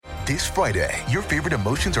This Friday, your favorite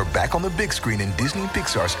emotions are back on the big screen in Disney and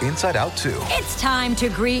Pixar's Inside Out 2. It's time to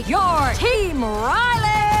greet your Team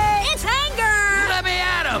Riley. It's anger. Let me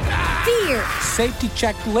at him. Fear. Safety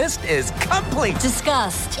checklist is complete.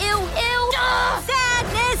 Disgust. Ew.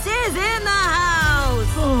 Sadness is in the house.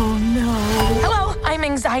 Oh, no. Hello, I'm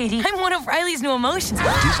anxiety. I'm one of Riley's new emotions.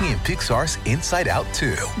 Disney and Pixar's Inside Out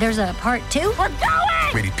 2. There's a part 2? We're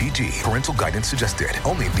going! Rated PG. Parental guidance suggested.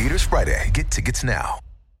 Only in theaters Friday. Get tickets now.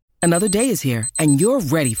 Another day is here, and you're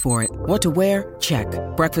ready for it. What to wear? Check.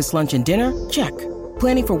 Breakfast, lunch, and dinner? Check.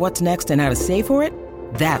 Planning for what's next and how to save for it?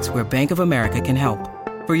 That's where Bank of America can help.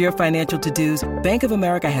 For your financial to-dos, Bank of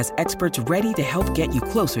America has experts ready to help get you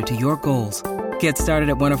closer to your goals. Get started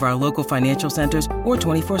at one of our local financial centers or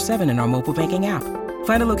 24/7 in our mobile banking app.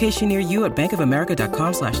 Find a location near you at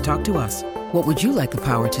bankofamerica.com/talktous. What would you like the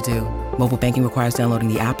power to do? Mobile banking requires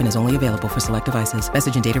downloading the app and is only available for select devices.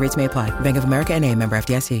 Message and data rates may apply. Bank of America N.A., member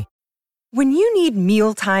FDIC. When you need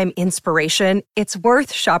mealtime inspiration, it's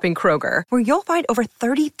worth shopping Kroger, where you'll find over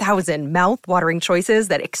 30,000 mouth-watering choices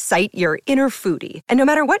that excite your inner foodie. And no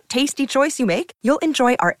matter what tasty choice you make, you'll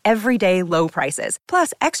enjoy our everyday low prices,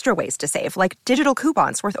 plus extra ways to save, like digital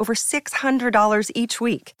coupons worth over $600 each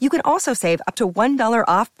week. You can also save up to $1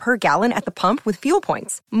 off per gallon at the pump with fuel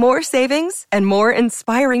points. More savings and more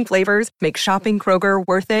inspiring flavors make shopping Kroger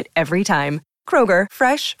worth it every time. Kroger,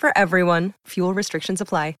 fresh for everyone. Fuel restrictions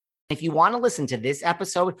apply. If you want to listen to this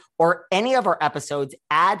episode or any of our episodes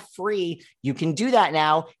ad-free, you can do that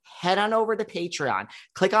now. Head on over to Patreon.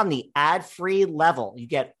 Click on the ad-free level. You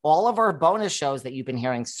get all of our bonus shows that you've been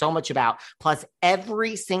hearing so much about. Plus,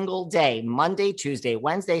 every single day, Monday, Tuesday,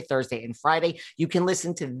 Wednesday, Thursday, and Friday, you can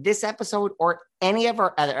listen to this episode or any of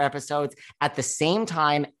our other episodes at the same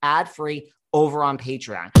time, ad-free, over on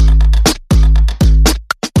Patreon.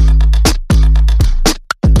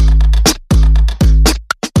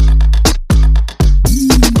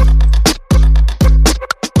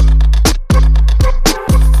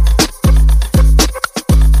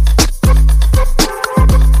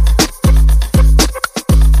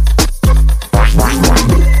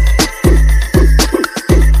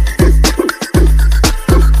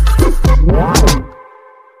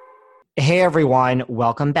 Hey everyone,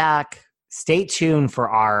 welcome back. Stay tuned for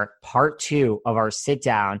our part 2 of our sit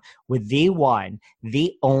down with the one,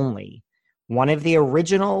 the only, one of the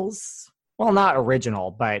originals, well, not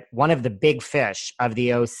original, but one of the big fish of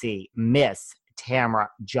the OC, Miss Tamra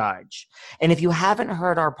Judge. And if you haven't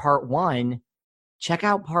heard our part 1, check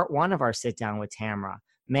out part 1 of our sit down with Tamra.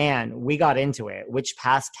 Man, we got into it. Which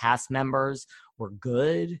past cast members were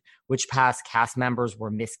good? Which past cast members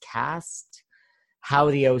were miscast?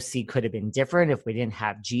 How the OC could have been different if we didn't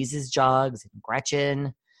have Jesus Jugs and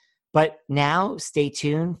Gretchen. But now stay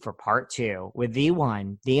tuned for part 2 with the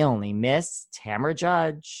one, the only Miss Tamra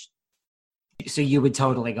Judge. So you would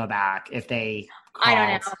totally go back if they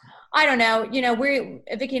called. I don't know. You know,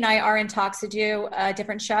 Vicky and I are in talks to do a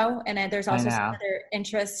different show. And there's also some other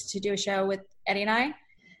interest to do a show with Eddie and I.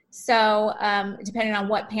 So depending on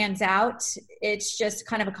what pans out, it's just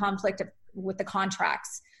kind of a conflict with the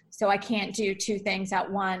contracts. So I can't do 2 things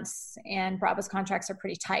at once, and Bravo's contracts are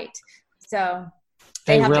pretty tight. So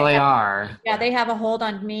they really are. Yeah, they have a hold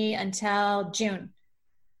on me until June.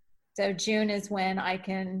 So June is when I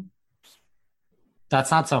can.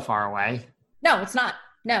 That's not so far away. No, it's not.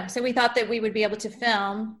 No. So we thought that we would be able to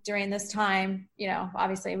film during this time. You know,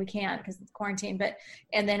 obviously we can't because it's quarantine,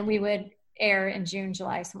 and then we would air in June,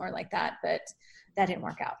 July, somewhere like that. But that didn't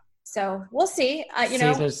work out. So we'll see. You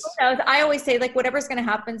know, who knows? I always say, like, whatever's going to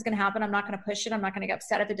happen is going to happen. I'm not going to push it. I'm not going to get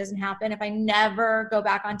upset if it doesn't happen. If I never go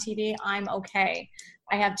back on TV, I'm okay.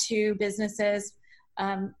 I have 2 businesses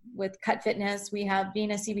with Cut Fitness. We have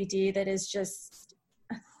Vena CBD that is just,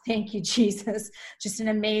 thank you, Jesus, just an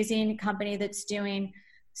amazing company that's doing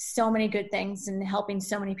so many good things and helping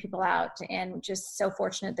so many people out. And just so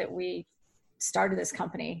fortunate that we started this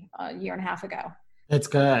company a year and a half ago. It's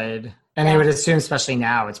good. And I would assume, especially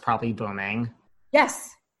now, it's probably booming. Yes.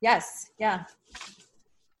 Yeah.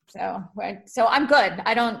 So I'm good.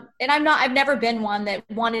 I've never been one that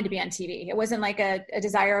wanted to be on TV. It wasn't like a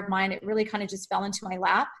desire of mine. It really kind of just fell into my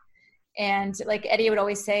lap. And like Eddie would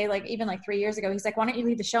always say, like, even like 3 years ago, he's like, why don't you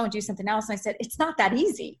leave the show and do something else? And I said, it's not that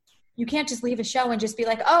easy. You can't just leave a show and just be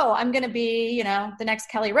like, oh, I'm going to be, you know, the next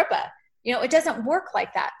Kelly Ripa. You know, it doesn't work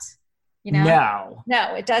like that. You know?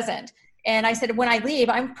 No, it doesn't. And I said, when I leave,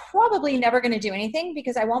 I'm probably never going to do anything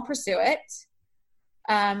because I won't pursue it.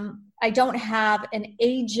 I don't have an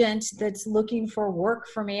agent that's looking for work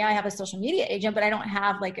for me. I have a social media agent, but I don't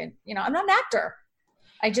have I'm not an actor.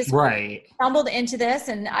 I just stumbled into this,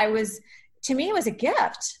 and I was to me, it was a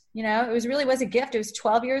gift. You know, it really was a gift. It was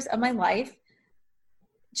 12 years of my life.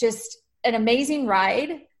 Just an amazing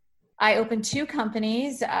ride. I opened 2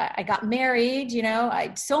 companies. I got married, you know,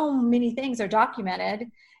 so many things are documented,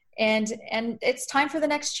 and it's time for the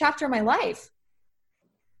next chapter of my life.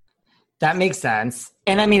 That makes sense.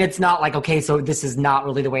 And I mean, it's not like, okay, so this is not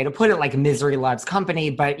really the way to put it, like misery loves company,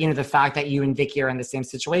 but you know, the fact that you and Vicky are in the same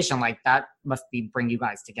situation, like that must bring you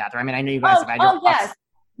guys together. I mean, I know you guys have had your yes.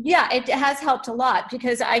 Yeah, it has helped a lot,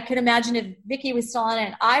 because I could imagine if Vicky was still on it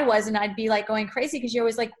and I wasn't, I'd be like going crazy, because you're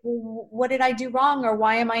always like, well, what did I do wrong? Or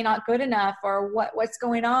why am I not good enough? Or what's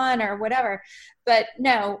going on, or whatever. But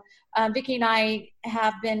no, Vicky and I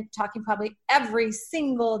have been talking probably every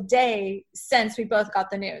single day since we both got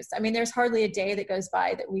the news. I mean, there's hardly a day that goes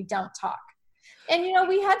by that we don't talk. And, you know,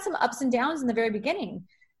 we had some ups and downs in the very beginning.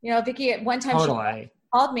 You know, Vicky at one time she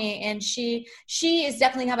called me, and she is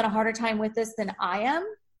definitely having a harder time with this than I am.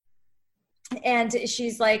 And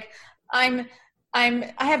she's like, I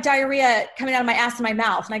have diarrhea coming out of my ass and my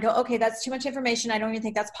mouth. And I go, okay, that's too much information. I don't even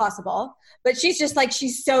think that's possible. But she's just like,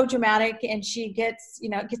 she's so dramatic, and she gets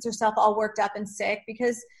herself all worked up and sick,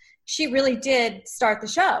 because she really did start the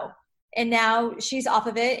show. And now she's off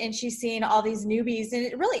of it, and she's seeing all these newbies, and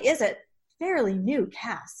it really is a fairly new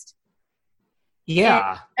cast. Yeah.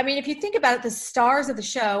 And, I mean, if you think about it, the stars of the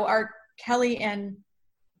show are Kelly and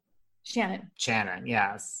Shannon. Shannon,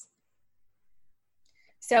 yes.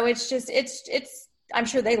 So it's I'm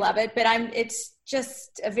sure they love it, but it's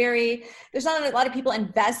just there's not a lot of people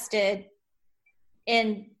invested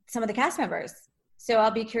in some of the cast members. So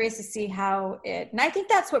I'll be curious to see and I think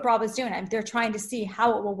that's what Rob is doing. They're trying to see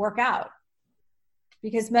how it will work out,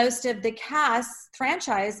 because most of the cast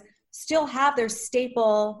franchise still have their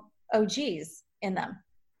staple OGs in them.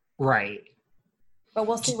 Right. But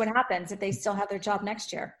we'll see what happens if they still have their job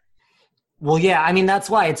next year. Well, yeah, I mean, that's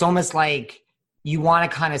why it's almost like you want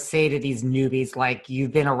to kind of say to these newbies, like,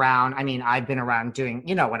 you've been around. I mean, I've been around doing,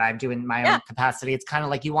 you know, what I do in my own capacity. It's kind of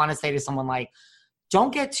like you want to say to someone, like,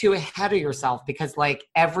 don't get too ahead of yourself, because like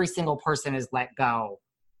every single person is let go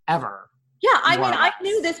ever. Yeah. I mean, I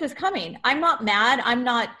knew this was coming. I'm not mad. I'm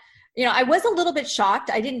not, you know, I was a little bit shocked.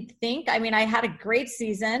 I didn't think, I mean, I had a great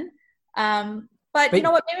season. But you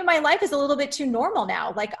know what, maybe my life is a little bit too normal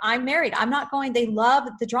now. Like, I'm married. I'm not going, they love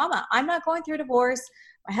the drama. I'm not going through a divorce.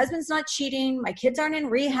 My husband's not cheating. My kids aren't in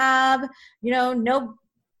rehab, you know,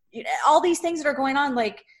 all these things that are going on,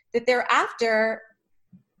 like that they're after.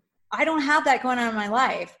 I don't have that going on in my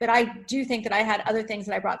life, but I do think that I had other things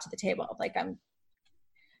that I brought to the table. Like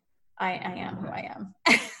I am who I am.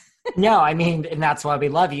 No, I mean, and that's why we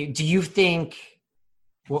love you. Do you think,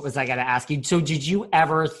 what was I going to ask you? So did you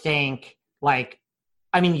ever think, like,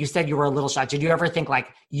 I mean, you said you were a little shocked. Did you ever think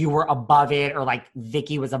like you were above it, or like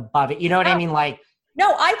Vicky was above it? You know what I mean? Like,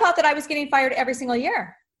 no, I thought that I was getting fired every single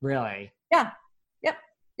year. Really? Yeah.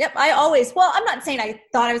 Yep. I always, well, I'm not saying I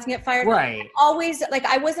thought I was going to get fired. Right. Always, like,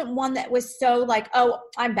 I wasn't one that was so like, oh,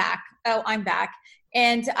 I'm back.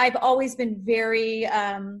 And I've always been very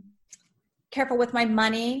careful with my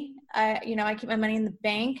money. You know, I keep my money in the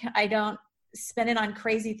bank. I don't spend it on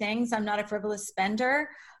crazy things. I'm not a frivolous spender.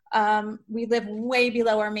 We live way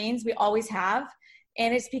below our means. We always have.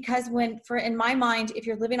 And it's because in my mind, if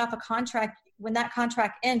you're living off a contract, when that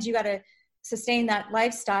contract ends, you got to sustain that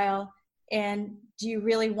lifestyle. And do you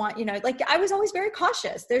really want, you know, like, I was always very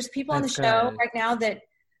cautious. There's people on the show right now that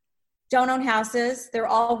don't own houses. They're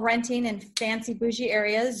all renting in fancy bougie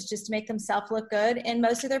areas just to make themselves look good. And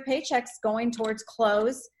most of their paychecks going towards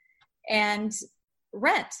clothes and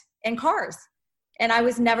rent and cars. And I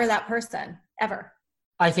was never that person, ever.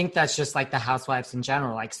 I think that's just like the housewives in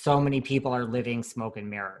general. Like, so many people are living smoke and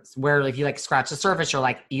mirrors, where if you like scratch the surface, you're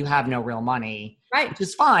like, you have no real money, right? Which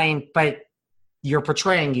is fine, but you're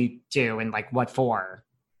portraying you do, and like, what for?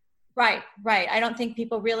 Right. I don't think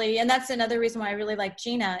people really, and that's another reason why I really like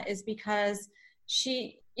Gina, is because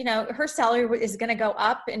she, you know, her salary is going to go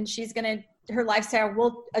up, and her lifestyle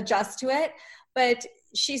will adjust to it, but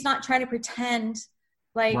she's not trying to pretend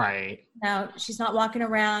like, right. No, she's not walking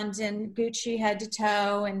around in Gucci head to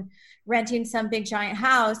toe and renting some big giant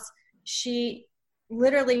house. She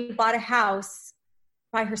literally bought a house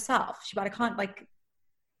by herself. She bought a like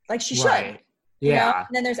she should. Right. Yeah. You know?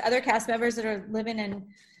 And then there's other cast members that are living in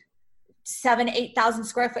 7,000-8,000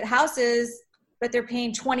 square foot houses, but they're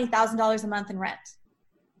paying $20,000 a month in rent.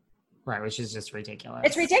 Right, which is just ridiculous.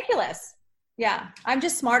 It's ridiculous. Yeah, I'm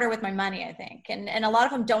just smarter with my money, I think, and a lot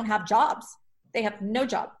of them don't have jobs. They have no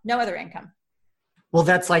job, no other income. Well,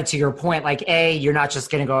 that's like, to your point, like, A, you're not just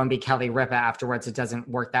going to go and be Kelly Ripa afterwards. It doesn't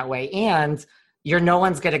work that way. And no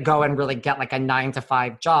one's going to go and really get like a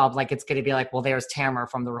 9-to-5 job. Like it's going to be like, well, there's Tamara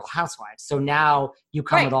from the Real Housewives. So now you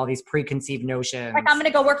come with all these preconceived notions. Like I'm going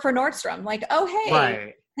to go work for Nordstrom. Like, oh,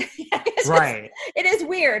 hey. Right. It is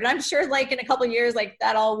weird. I'm sure like in a couple of years, like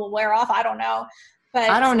that all will wear off. I don't know. But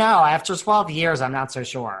I don't know. After 12 years, I'm not so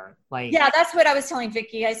sure. Like, yeah, that's what I was telling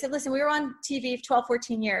Vicky. I said, listen, we were on TV for 12,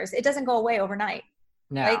 14 years. It doesn't go away overnight.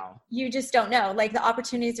 No. Like you just don't know. Like the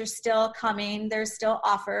opportunities are still coming. There's still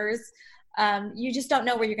offers. You just don't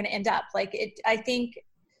know where you're going to end up. Like I think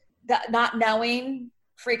that not knowing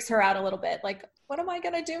freaks her out a little bit. Like, what am I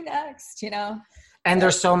going to do next? You know? And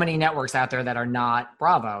there's so many networks out there that are not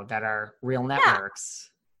Bravo, that are real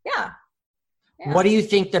networks. Yeah. What do you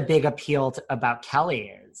think the big appeal about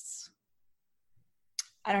Kelly is?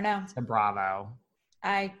 I don't know. To Bravo.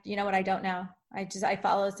 You know what? I don't know. I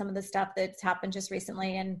follow some of the stuff that's happened just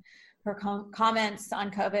recently, and her comments on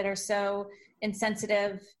COVID are so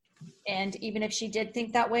insensitive. And even if she did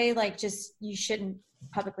think that way, like just, you shouldn't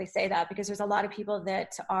publicly say that, because there's a lot of people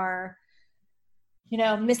that are, you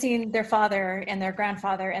know, missing their father and their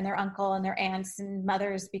grandfather and their uncle and their aunts and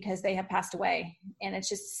mothers because they have passed away. And it's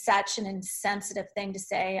just such an insensitive thing to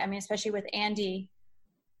say. I mean, especially with Andy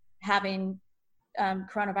having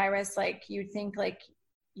coronavirus, like you'd think like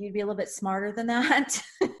you'd be a little bit smarter than that.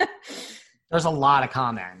 There's a lot of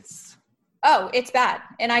comments. Oh, it's bad.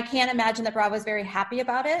 And I can't imagine that Bravo is very happy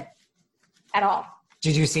about it at all.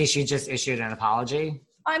 Did you see she just issued an apology?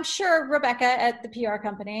 I'm sure Rebecca at the PR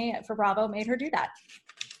company for Bravo made her do that.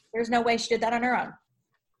 There's no way she did that on her own.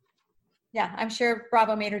 Yeah, I'm sure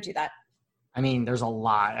Bravo made her do that. I mean, there's a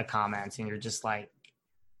lot of comments and you're just like,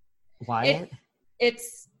 what?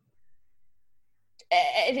 It's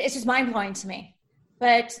just mind-blowing to me.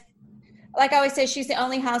 But like I always say, she's the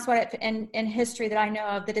only housewife in history that I know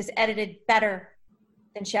of that is edited better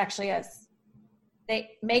than she actually is.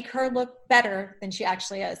 They make her look better than she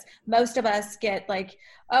actually is. Most of us get like,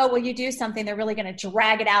 oh, well, you do something, they're really going to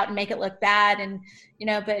drag it out and make it look bad. And, you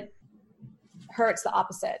know, but her, it's the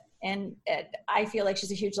opposite. And I feel like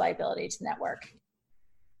she's a huge liability to the network.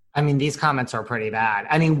 I mean, these comments are pretty bad.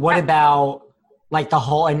 I mean, what about like the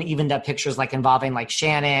whole, and even the pictures like involving like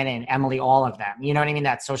Shannon and Emily, all of them, you know what I mean?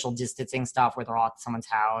 That social distancing stuff where they're all at someone's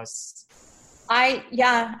house.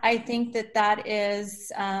 I think that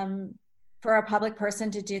is, for a public person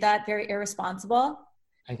to do that, very irresponsible.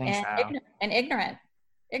 I think so. And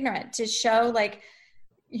ignorant to show like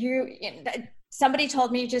somebody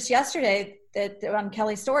told me just yesterday that on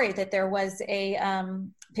Kelly's story that there was a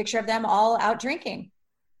picture of them all out drinking.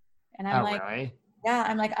 And I'm really? Yeah,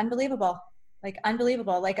 I'm like, unbelievable. Like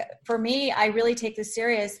for me, I really take this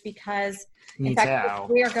serious because in fact,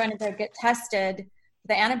 we are going to get tested for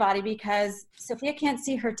the antibody because Sophia can't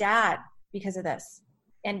see her dad because of this.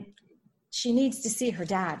 And she needs to see her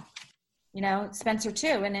dad, you know, Spencer too.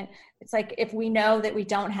 And it's like, if we know that we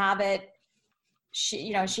don't have it,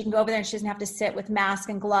 she can go over there and she doesn't have to sit with mask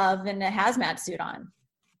and glove and a hazmat suit on.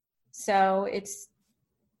 So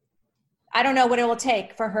I don't know what it will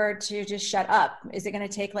take for her to just shut up. Is it going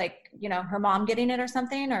to take like, you know, her mom getting it or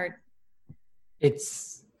something, or?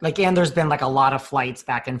 It's like, and there's been like a lot of flights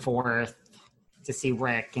back and forth to see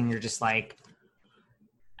Rick, and you're just like,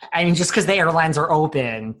 I mean, just because the airlines are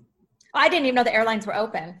open. I didn't even know the airlines were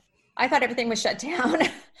open. I thought everything was shut down.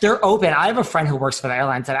 They're open. I have a friend who works for the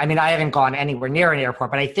airlines. And I mean, I haven't gone anywhere near an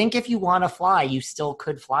airport, but I think if you want to fly, you still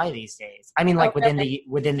could fly these days. I mean, like within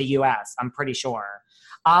the US, I'm pretty sure.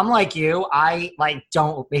 I'm like you. I like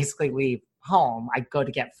don't basically leave home. I go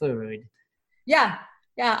to get food. Yeah.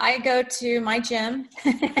 I go to my gym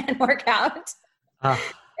and work out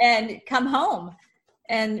and come home.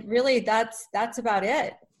 And really that's about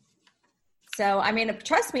it. So, I mean,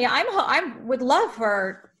 trust me, I would love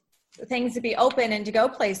for things to be open and to go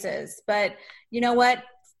places. But you know what?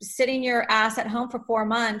 Sitting your ass at home for 4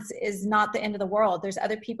 months is not the end of the world. There's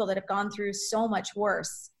other people that have gone through so much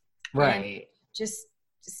worse. Right. And just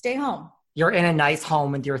stay home. You're in a nice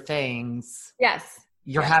home with your things. Yes.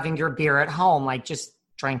 You're having your beer at home. Like, just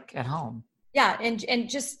drink at home. Yeah. And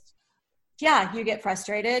just, yeah, you get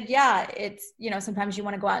frustrated. Yeah. It's, you know, sometimes you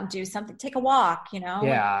want to go out and do something, take a walk, you know?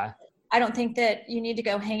 Yeah. I don't think that you need to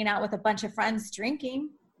go hanging out with a bunch of friends drinking.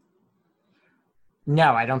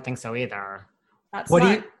 No, I don't think so either.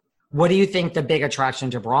 What do you think the big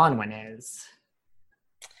attraction to Bronwyn is?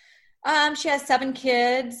 She has 7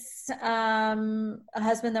 kids, a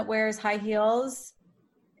husband that wears high heels,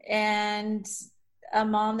 and a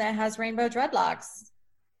mom that has rainbow dreadlocks.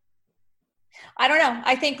 I don't know.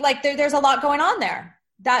 I think like there's a lot going on there.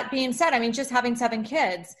 That being said, I mean, just having 7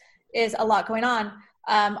 kids is a lot going on.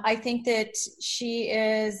 I think that she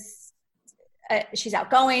is she's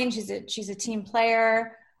outgoing. She's a team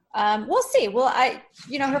player. We'll see. Well,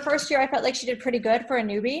 her first year, I felt like she did pretty good for a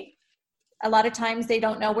newbie. A lot of times they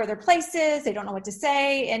don't know where their place is. They don't know what to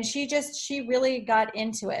say. And she really got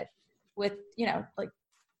into it with, like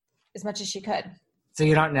as much as she could. So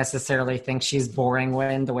you don't necessarily think she's boring,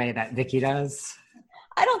 Wynn, the way that Vicki does?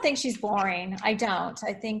 I don't think she's boring. I don't.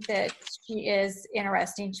 I think that she is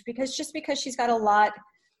interesting because she's got a lot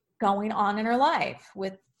going on in her life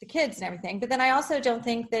with the kids and everything. But then I also don't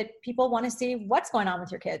think that people want to see what's going on with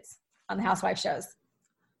your kids on the housewife shows.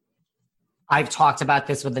 I've talked about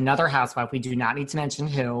this with another housewife. We do not need to mention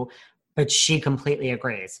who, but she completely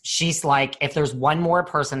agrees. She's like, if there's one more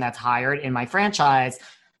person that's hired in my franchise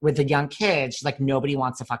with the young kids, she's like, nobody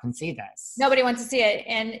wants to fucking see this. Nobody wants to see it.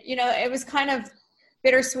 And, it was kind of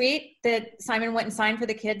bittersweet that Simon went and signed for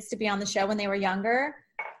the kids to be on the show when they were younger.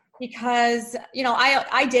 Because,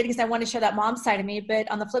 I did because I wanted to show that mom side of me.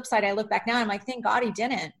 But on the flip side, I look back now and I'm like, thank God he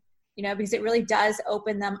didn't, because it really does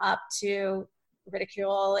open them up to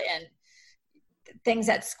ridicule and things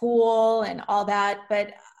at school and all that.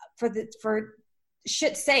 But for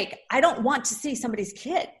shit's sake, I don't want to see somebody's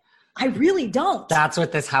kid. I really don't. That's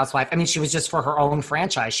what this housewife, she was just for her own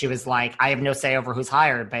franchise. She was like, I have no say over who's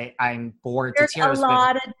hired, but I'm bored to tears. There's a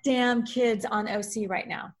lot of damn kids on OC right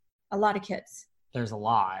now. A lot of kids. There's a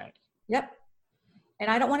lot. Yep. And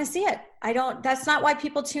I don't want to see it. That's not why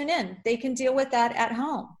people tune in. They can deal with that at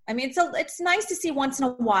home. It's nice to see once in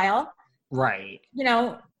a while. Right.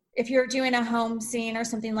 If you're doing a home scene or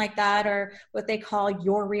something like that, or what they call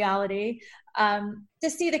your reality, to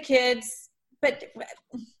see the kids, but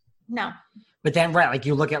no. But then, right, like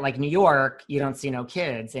you look at like New York, you don't see no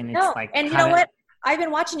kids. And it's like, and you know what? I've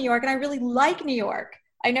been watching New York and I really like New York.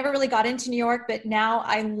 I never really got into New York, but now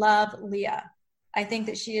I love Leah. I think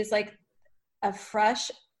that she is like a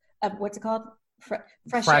fresh, what's it called?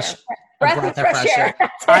 Fresh air. Breath of fresh air.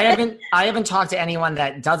 I haven't talked to anyone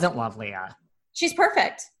that doesn't love Leah. She's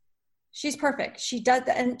perfect. She's perfect. She does,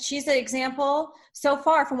 and she's an example so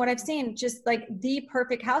far from what I've seen, just like the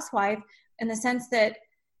perfect housewife in the sense that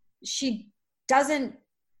she doesn't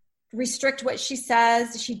restrict what she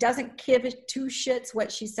says. She doesn't give two shits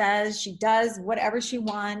what she says. She does whatever she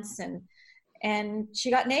wants, and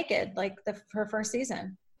she got naked like her first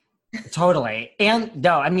season. Totally. And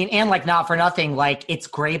no, and like not for nothing, like it's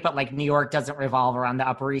great, but like New York doesn't revolve around the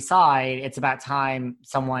Upper East Side. It's about time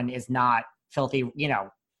someone is not filthy,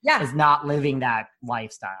 is not living that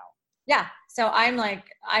lifestyle. Yeah. So I'm like,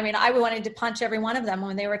 I wanted to punch every one of them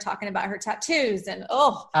when they were talking about her tattoos and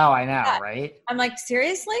I know, right? I'm like,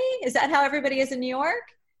 seriously? Is that how everybody is in New York?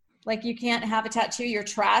 Like you can't have a tattoo. You're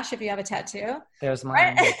trash if you have a tattoo. There's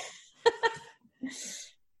mine. Right?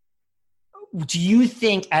 Do you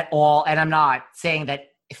think at all, and I'm not saying that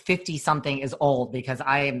 50 something is old because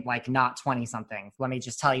I am like not 20 something, let me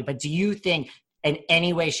just tell you, but do you think in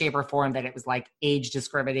any way, shape, or form that it was like age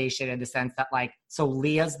discrimination in the sense that like, so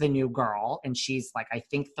Leah's the new girl and she's like, I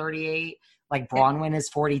think 38, like Bronwyn is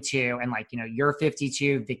 42 and like, you're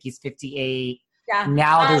 52, Vicki's 58. Yeah.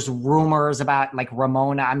 Now there's rumors about like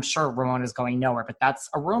Ramona. I'm sure Ramona's going nowhere, but that's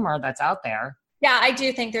a rumor that's out there. Yeah, I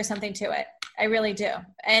do think there's something to it. I really do.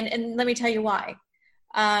 And let me tell you why.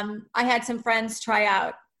 I had some friends try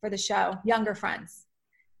out for the show, younger friends.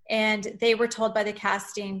 And they were told by the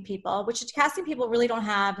casting people, which casting people really don't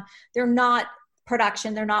have, they're not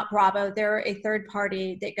production, they're not Bravo, they're a third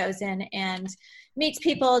party that goes in and meets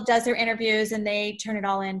people, does their interviews, and they turn it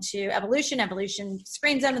all into Evolution. Evolution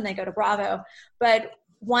screens them and they go to Bravo. But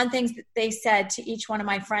one thing that they said to each one of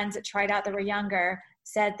my friends that tried out that were younger,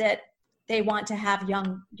 said that they want to have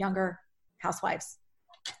younger housewives.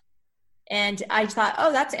 And I thought,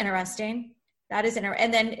 that's interesting. That is interesting.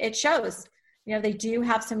 And then it shows. They do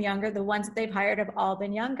have some younger, the ones that they've hired have all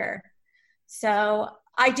been younger. So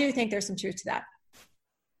I do think there's some truth to that.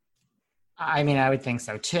 I would think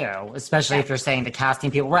so too, especially if you're saying the casting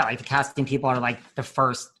people, right? Like the casting people are like the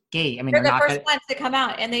first gate. They're the first ones to come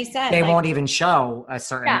out, and they said they won't even show a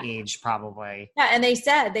certain age probably. Yeah, and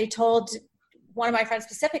they told one of my friends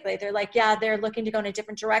specifically, they're like, they're looking to go in a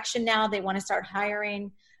different direction now. They want to start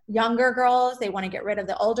hiring younger girls. They want to get rid of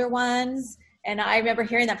the older ones. And I remember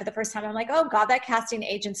hearing that for the first time. I'm like, oh God, that casting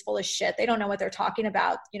agent's full of shit. They don't know what they're talking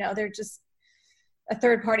about. They're just a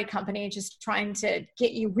third party company just trying to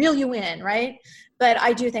reel you in. Right. But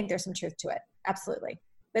I do think there's some truth to it. Absolutely.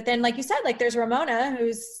 But then, like you said, like there's Ramona,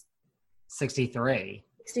 who's 63.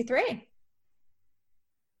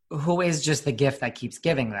 Who is just the gift that keeps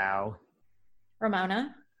giving though.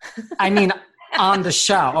 Ramona. On the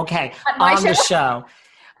show. Okay. On the show.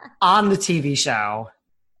 On the TV show.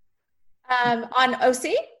 On OC?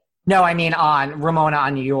 No, on Ramona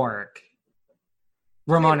on New York.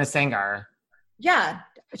 Ramona Singer. Yeah.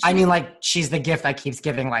 I mean, like, she's the gift that keeps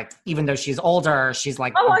giving, like, even though she's older, she's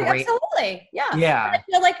like, great. Absolutely. Yeah. Yeah. And I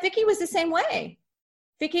feel like Vicky was the same way.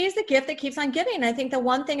 Vicky is the gift that keeps on giving. And I think the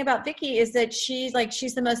one thing about Vicky is that she's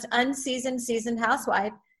the most seasoned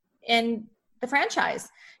housewife in the franchise.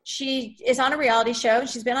 She is on a reality show.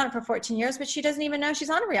 She's been on it for 14 years, but she doesn't even know she's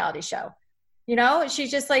on a reality show. You know,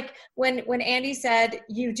 she's just like, when Andy said,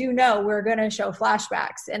 you do know we're going to show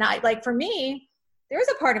flashbacks. And I, like, for me, there's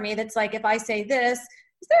a part of me that's like, if I say this,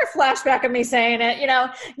 is there a flashback of me saying it? You know,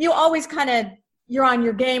 you always you're on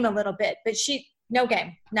your game a little bit, but no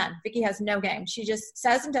game, none. Vicky has no game. She just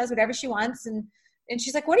says and does whatever she wants. And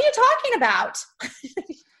she's like, what are you talking about?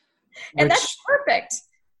 And that's perfect.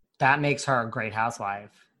 That makes her a great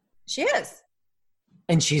housewife. She is.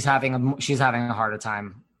 And she's having a harder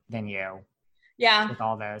time than you. Yeah. With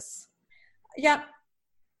all this. Yep.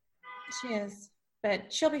 She is.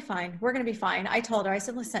 But she'll be fine. We're going to be fine. I told her, I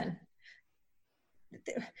said, listen,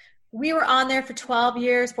 we were on there for 12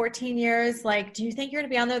 years, 14 years. Like, do you think you're going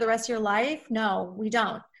to be on there the rest of your life? No, we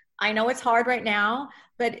don't. I know it's hard right now,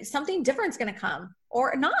 but something different's going to come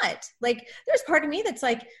or not. Like, there's part of me that's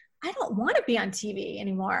like, I don't want to be on TV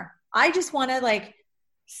anymore. I just want to, like,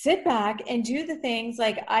 sit back and do the things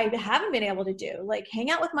like I haven't been able to do, like hang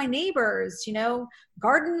out with my neighbors, you know,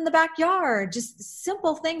 garden in the backyard, just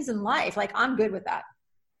simple things in life. Like, I'm good with that.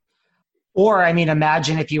 Or, I mean,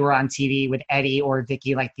 imagine if you were on TV with Eddie or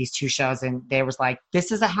Vicky, like these two shows, and they was like,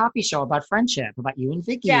 this is a happy show about friendship, about you and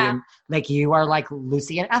Vicky. Yeah. And like, you are like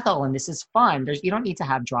Lucy and Ethel, and this is fun. You don't need to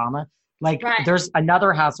have drama. Like, There's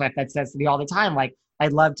another housewife that says to me all the time, like,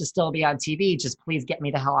 I'd love to still be on TV. Just please get me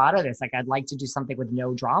the hell out of this. Like, I'd like to do something with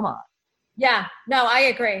no drama. Yeah, no, I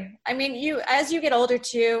agree. I mean, as you get older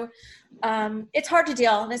too, it's hard to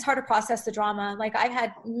deal and it's hard to process the drama. Like, I've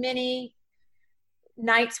had many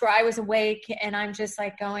nights where I was awake and I'm just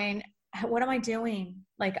like going, what am I doing?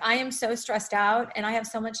 Like, I am so stressed out and I have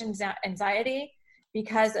so much anxiety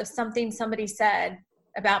because of something somebody said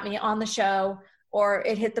about me on the show, or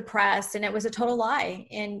it hit the press and it was a total lie.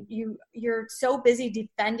 And you're so busy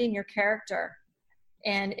defending your character,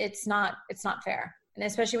 and it's not fair. And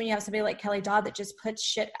especially when you have somebody like Kelly Dodd that just puts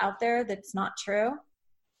shit out there that's not true,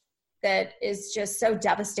 that is just so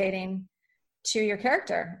devastating to your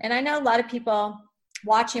character. And I know a lot of people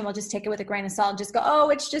watching will just take it with a grain of salt and just go, oh,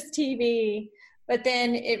 it's just TV. But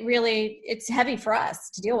then it's heavy for us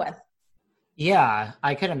to deal with. Yeah,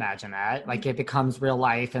 I could imagine that. Like, it becomes real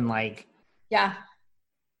life, and like, yeah,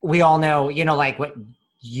 we all know, you know, like what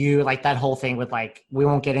you, like that whole thing with, like, we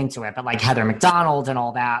won't get into it, but like Heather McDonald and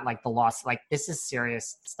all that, like the loss, like, this is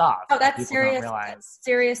serious stuff. Oh, that's serious,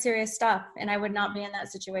 serious stuff. And I would not be in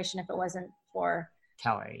that situation if it wasn't for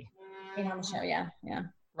Kelly being on the show. Yeah. Yeah.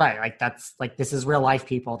 Right. Like, that's like, this is real life,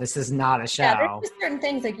 people. This is not a show. Yeah, there's just certain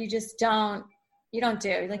things like you don't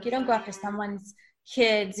do. Like, you don't go after someone's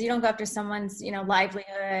kids. You don't go after someone's, you know,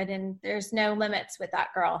 livelihood, and there's no limits with that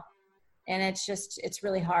girl. And it's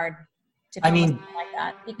really hard to film something like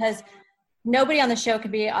that, because nobody on the show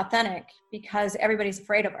can be authentic because everybody's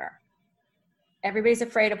afraid of her. Everybody's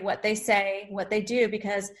afraid of what they say, what they do,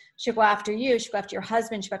 because she'll go after you. She'll go after your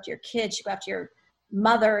husband. She'll go after your kids. She'll go after your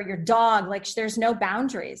mother, your dog. Like, there's no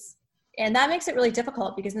boundaries. And that makes it really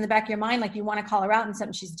difficult, because in the back of your mind, like, you want to call her out on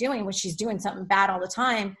something she's doing, when she's doing something bad all the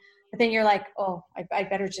time. But then you're like, oh, I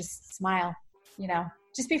better just smile, you know,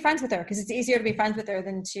 just be friends with her, because it's easier to be friends with her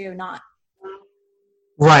than to not.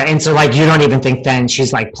 Right. And so, like, you don't even think then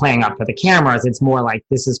she's like playing up for the cameras. It's more like,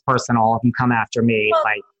 this is personal. If you come after me, well,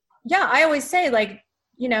 like. Yeah, I always say, like,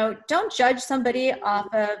 you know, don't judge somebody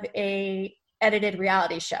off of a edited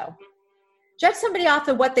reality show. Judge somebody off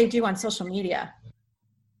of what they do on social media,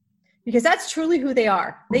 because that's truly who they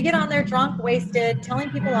are. They get on there drunk, wasted,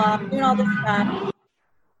 telling people off, doing all this stuff.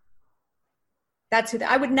 That's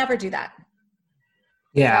I would never do that.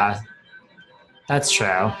 Yeah. That's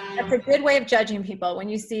true. That's a good way of judging people, when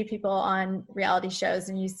you see people on reality shows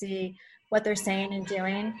and you see what they're saying and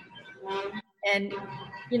doing. And,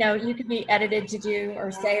 you know, you could be edited to do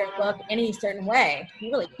or say or look any certain way.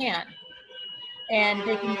 You really can. And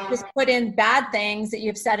they can just put in bad things that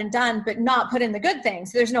you've said and done, but not put in the good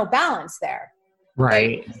things. So there's no balance there.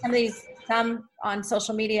 Right. Like, some on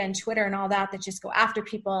social media and Twitter and all that just go after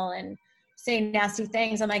people and say nasty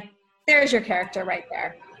things. I'm like, there's your character right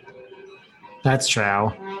there. That's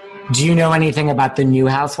true. Do you know anything about the new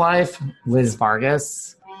housewife, Liz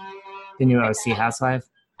Vargas, the new OC housewife?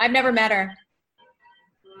 I've never met her.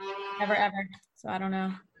 Never, ever. So I don't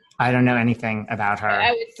know. I don't know anything about her.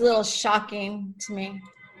 It's a little shocking to me.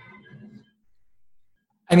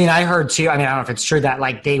 I mean, I heard too, I mean, I don't know if it's true that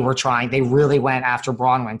like they really went after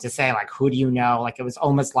Bronwyn to say like, who do you know? Like it was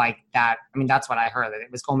almost like that. I mean, that's what I heard. That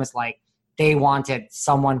it was almost like they wanted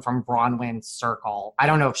someone from Bronwyn's circle. I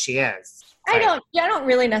don't know if she is. I don't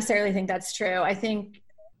really necessarily think that's true. I think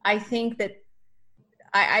that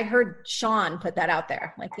I heard Sean put that out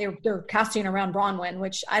there. Like they're casting around Bronwyn,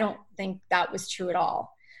 which I don't think that was true at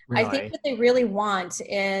all. Really? I think what they really want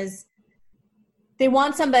is they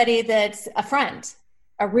want somebody that's a friend,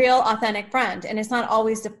 a real authentic friend. And it's not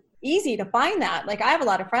always easy to find that. Like I have a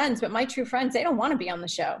lot of friends, but my true friends, they don't want to be on the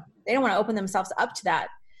show. They don't want to open themselves up to that.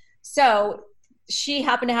 So she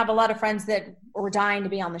happened to have a lot of friends that were dying to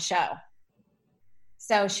be on the show.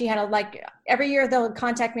 So she had every year they'll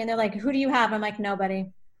contact me and they're like, who do you have? I'm like,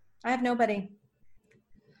 nobody. I have nobody.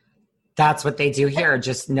 That's what they do here.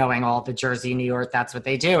 Just knowing all the Jersey, New York, that's what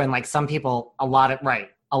they do. And like some people, a lot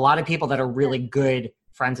of people that are really good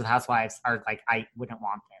friends with housewives are like, I wouldn't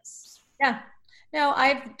want this. Yeah. No,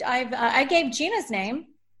 I gave Gina's name.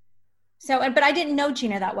 So, but I didn't know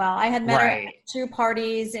Gina that well. I had met her at 2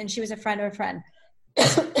 parties and she was a friend of a friend.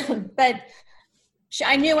 But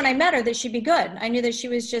I knew when I met her that she'd be good. I knew that she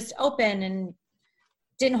was just open and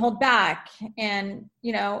didn't hold back. And,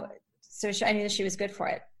 so I knew that she was good for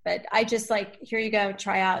it. But I just like, here you go,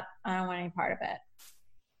 try out. I don't want any part of it.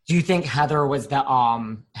 Do you think Heather was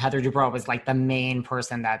Heather Dubrow was like the main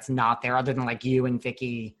person that's not there other than like you and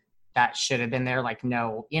Vicky that should have been there? Like,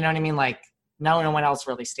 no, you know what I mean? Like, no one else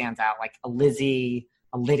really stands out. Like a Lizzie,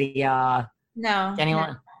 a Lydia. No.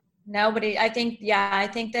 Anyone? No, nobody. I think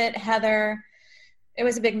that Heather, it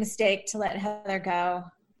was a big mistake to let Heather go.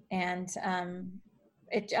 And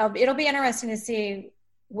it'll be interesting to see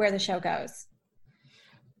where the show goes.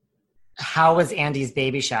 How was Andy's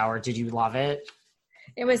baby shower? Did you love it?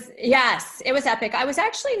 It was epic. I was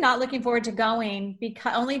actually not looking forward to going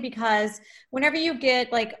because whenever you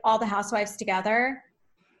get like all the housewives together,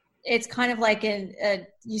 it's kind of like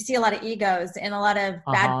you see a lot of egos and a lot of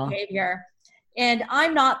bad behavior. And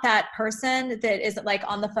I'm not that person that is like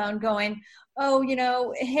on the phone going,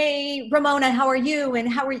 oh, hey, Ramona, how are you?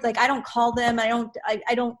 And how are you? Like, I don't call them. I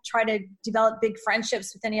don't try to develop big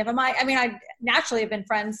friendships with any of them. I naturally have been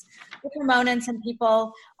friends with Ramona and some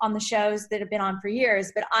people on the shows that have been on for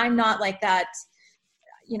years, but I'm not like that.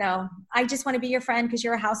 I just want to be your friend because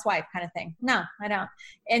you're a housewife kind of thing. No, I don't.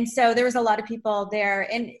 And so there was a lot of people there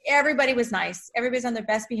and everybody was nice. Everybody's on their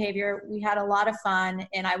best behavior. We had a lot of fun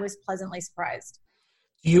and I was pleasantly surprised.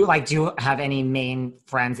 Do you have any main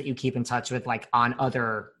friends that you keep in touch with like on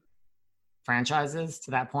other franchises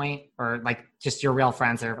to that point? Or like just your real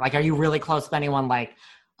friends? Or like, are you really close to anyone like,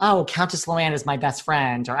 oh, Countess Luann is my best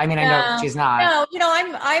friend? Or I know she's not. No,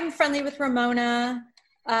 I'm friendly with Ramona.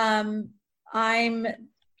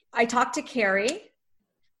 I talked to Carrie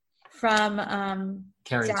from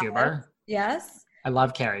Carrie Duber. Yes. I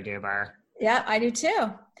love Carrie Duber. Yeah, I do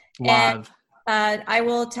too. Love. And I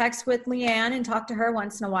will text with Leanne and talk to her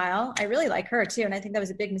once in a while. I really like her too. And I think that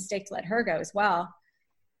was a big mistake to let her go as well.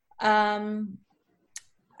 I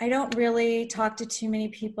don't really talk to too many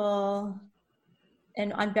people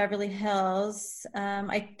on Beverly Hills.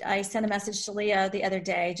 I sent a message to Leah the other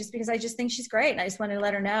day just because I just think she's great. And I just wanted to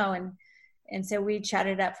let her know. And so we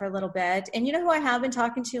chatted up for a little bit. And you know who I have been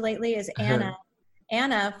talking to lately is Anna.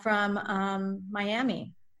 Anna from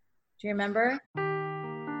Miami. Do you remember?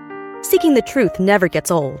 Seeking the truth never gets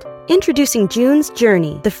old. Introducing June's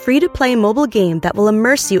Journey, the free-to-play mobile game that will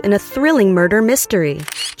immerse you in a thrilling murder mystery.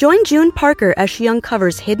 Join June Parker as she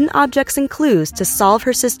uncovers hidden objects and clues to solve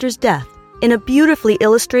her sister's death in a beautifully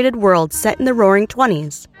illustrated world set in the Roaring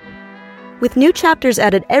 '20s. With new chapters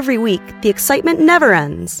added every week, the excitement never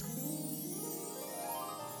ends.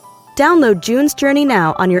 Download June's Journey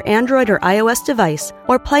now on your Android or iOS device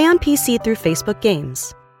or play on PC through Facebook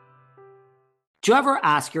Games. Do you ever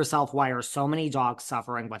ask yourself why are so many dogs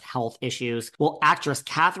suffering with health issues? Well, actress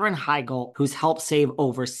Katherine Heigl, who's helped save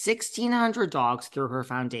over 1,600 dogs through her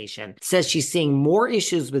foundation, says she's seeing more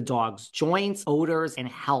issues with dogs' joints, odors, and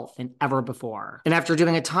health than ever before. And after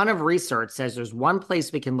doing a ton of research, says there's one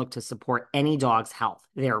place we can look to support any dog's health,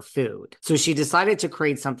 their food. So she decided to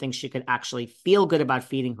create something she could actually feel good about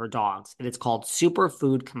feeding her dogs, and it's called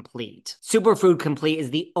Superfood Complete. Superfood Complete is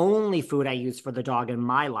the only food I use for the dog in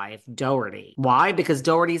my life, Doherty. Why? Because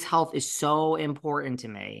Doherty's health is so important to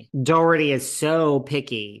me. Doherty is so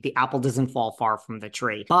picky. The apple doesn't fall far from the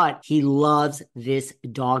tree, but he loves this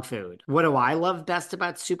dog food. What do I love best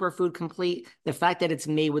about Superfood Complete? The fact that it's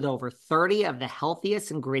made with over 30 of the healthiest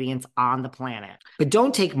ingredients on the planet. But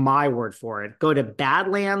don't take my word for it. Go to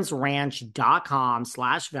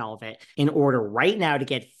badlandsranch.com/velvet and order right now to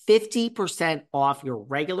get 50% off your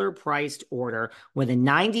regular priced order with a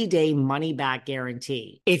 90-day money-back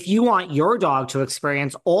guarantee. If you want your dog to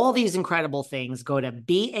experience all these incredible things, go to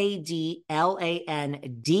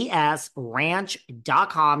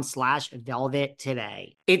badlandsranch.com/velvet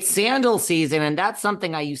today. It's sandal season, and that's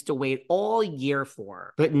something I used to wait all year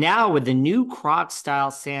for. But now with the new Crocs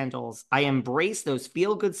style sandals, I embrace those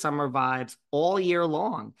feel-good summer vibes all year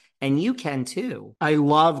long. And you can too. I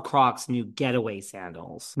love Crocs' new Getaway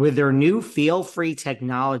sandals. With their new feel-free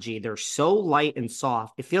technology, they're so light and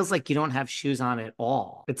soft, it feels like you don't have shoes on at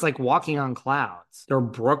all. It's like walking on clouds. They're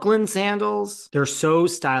Brooklyn sandals. They're so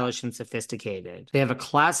stylish and sophisticated. They have a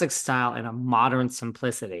classic style and a modern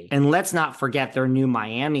simplicity. And let's not forget their new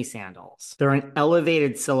Miami sandals. They're an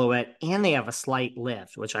elevated silhouette and they have a slight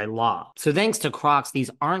lift, which I love. So thanks to Crocs,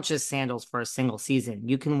 these aren't just sandals for a single season.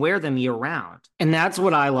 You can wear them year-round. And that's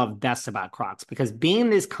what I love best about Crocs, because being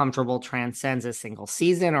this comfortable transcends a single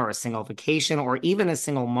season or a single vacation or even a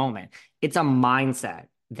single moment. It's a mindset.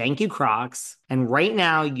 Thank you, Crocs. And right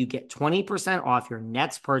now you get 20% off your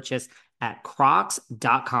next purchase at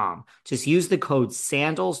crocs.com. Just use the code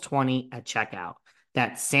SANDALS20 at checkout.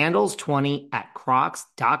 That's SANDALS20 at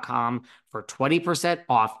crocs.com for 20%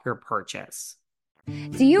 off your purchase.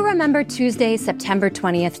 Do you remember Tuesday, September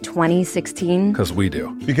 20th, 2016? Because we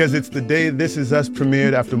do. Because it's the day This Is Us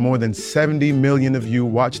premiered after more than 70 million of you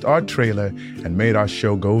watched our trailer and made our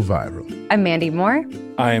show go viral. I'm Mandy Moore.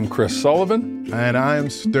 I am Chris Sullivan. And I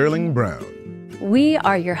am Sterling Brown. We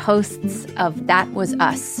are your hosts of That Was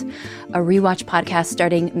Us, a rewatch podcast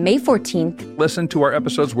starting May 14th. Listen to our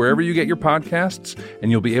episodes wherever you get your podcasts,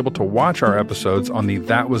 and you'll be able to watch our episodes on the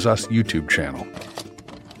That Was Us YouTube channel.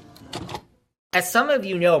 As some of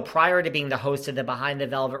you know, prior to being the host of the Behind the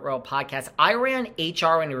Velvet Rope podcast, I ran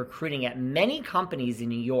HR and recruiting at many companies in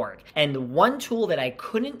New York. And the one tool that I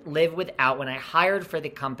couldn't live without when I hired for the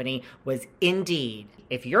company was Indeed.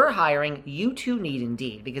 If you're hiring, you too need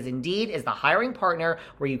Indeed, because Indeed is the hiring partner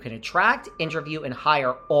where you can attract, interview, and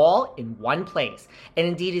hire all in one place. And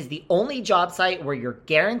Indeed is the only job site where you're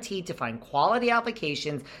guaranteed to find quality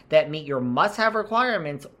applications that meet your must-have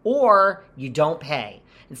requirements, or you don't pay.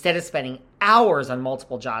 Instead of spending hours on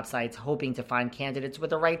multiple job sites hoping to find candidates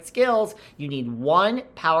with the right skills, you need one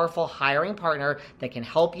powerful hiring partner that can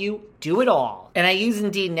help you do it all. And I use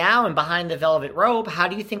Indeed now, and Behind the Velvet Rope, how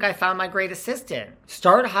do you think I found my great assistant?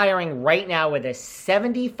 Start hiring right now with a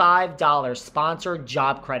 $75 sponsored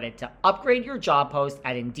job credit to upgrade your job post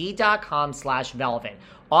at Indeed.com/velvet.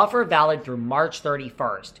 Offer valid through March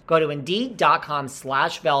 31st. Go to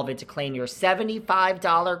Indeed.com/velvet to claim your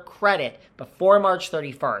 $75 credit before March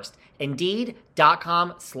 31st.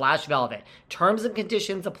 Indeed.com/velvet. Terms and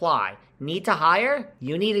conditions apply. Need to hire?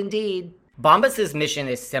 You need Indeed. Bombas' mission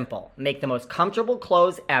is simple. Make the most comfortable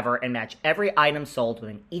clothes ever and match every item sold with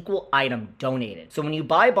an equal item donated. So when you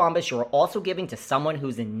buy Bombas, you're also giving to someone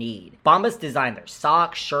who's in need. Bombas designed their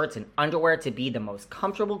socks, shirts, and underwear to be the most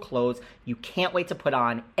comfortable clothes you can't wait to put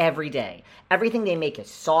on every day. Everything they make is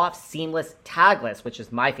soft, seamless, tagless, which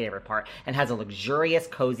is my favorite part, and has a luxurious,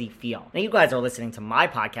 cozy feel. Now, you guys are listening to my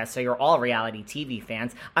podcast, so you're all reality TV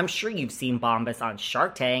fans. I'm sure you've seen Bombas on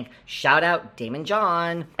Shark Tank. Shout out Damon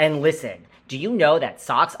John. And listen, do you know that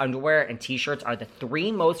socks, underwear, and t-shirts are the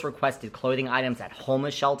 3 most requested clothing items at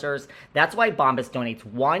homeless shelters? That's why Bombas donates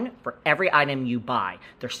one for every item you buy.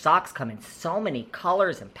 Their socks come in so many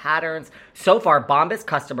colors and patterns. So far, Bombas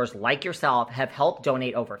customers like yourself have helped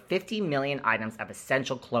donate over 50 million items of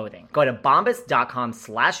essential clothing. Go to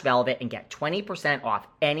bombas.com/velvet and get 20% off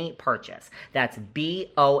any purchase. That's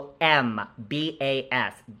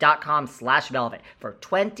BOMBAS.com/velvet for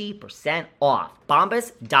 20% off.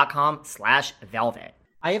 Bombas.com/velvet.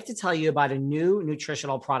 I have to tell you about a new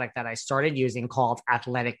nutritional product that I started using called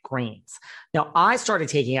Athletic Greens. Now, I started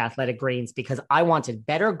taking Athletic Greens because I wanted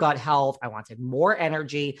better gut health, I wanted more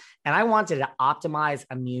energy, and I wanted to optimize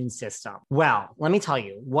immune system. Well, let me tell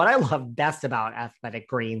you, what I love best about Athletic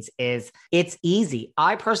Greens is it's easy.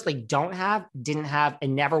 I personally didn't have,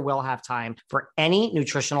 and never will have time for any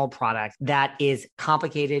nutritional product that is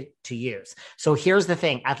complicated to use. So here's the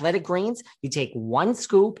thing. Athletic Greens, you take 1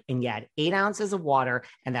 scoop and you add 8 ounces of water,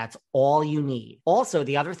 and that's all you need. Also,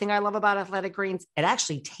 the other thing I love about Athletic Greens, it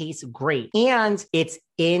actually tastes great and it's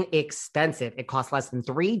inexpensive. It costs less than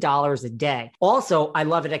 $3 a day. Also, I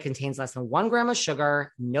love it. It contains less than 1 gram of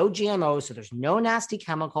sugar, no GMOs, so there's no nasty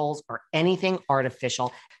chemicals or anything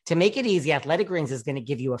artificial. To make it easy, Athletic Greens is going to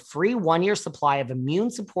give you a free 1-year supply of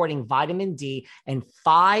immune-supporting vitamin D and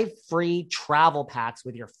 5 free travel packs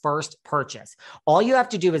with your first purchase. All you have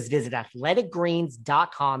to do is visit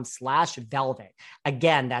athleticgreens.com/velvet.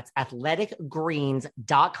 Again, that's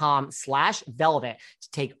athleticgreens.com/velvet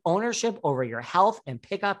to take ownership over your health and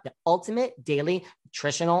pick up the ultimate daily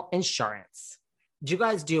nutritional insurance. Do you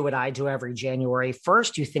guys do what I do every January?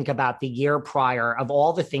 First, you think about the year prior of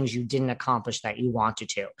all the things you didn't accomplish that you wanted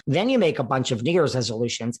to. Then you make a bunch of New Year's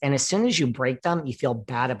resolutions. And as soon as you break them, you feel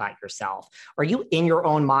bad about yourself. Are you in your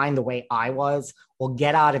own mind the way I was? Well,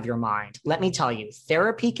 get out of your mind. Let me tell you,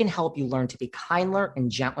 therapy can help you learn to be kinder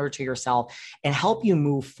and gentler to yourself and help you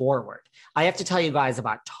move forward. I have to tell you guys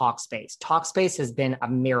about Talkspace. Talkspace has been a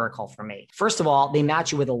miracle for me. First of all, they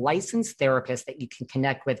match you with a licensed therapist that you can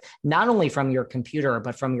connect with not only from your computer,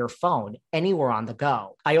 but from your phone, anywhere on the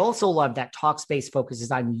go. I also love that Talkspace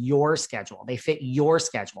focuses on your schedule. They fit your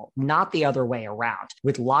schedule, not the other way around.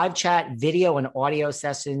 With live chat, video, and audio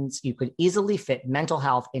sessions, you could easily fit mental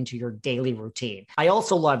health into your daily routine. I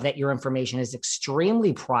also love that your information is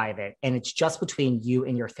extremely private and it's just between you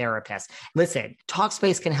and your therapist. Listen,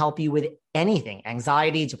 Talkspace can help you with anything: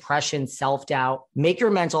 anxiety, depression, self-doubt. Make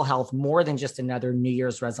your mental health more than just another New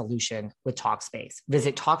Year's resolution with Talkspace.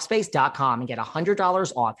 Visit Talkspace.com and get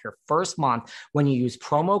 $100 off your first month when you use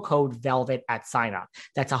promo code VELVET at sign up.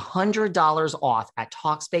 That's $100 off at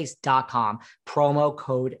Talkspace.com, promo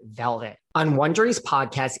code VELVET. On Wondery's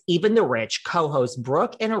podcast, Even the Rich, co-hosts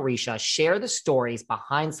Brooke and Arisha share the stories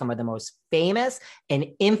behind some of the most famous and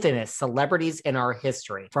infamous celebrities in our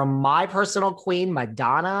history. From my personal queen,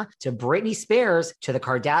 Madonna, to Britney Spears, to the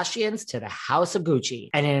Kardashians, to the House of Gucci.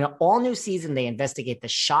 And in an all-new season, they investigate the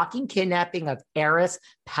shocking kidnapping of heiress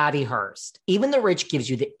Patty Hearst. Even the Rich gives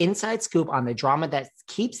you the inside scoop on the drama that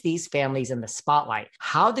keeps these families in the spotlight,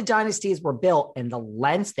 how the dynasties were built, and the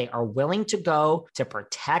lengths they are willing to go to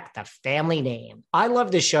protect the family name. I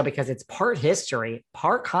love this show because it's part history,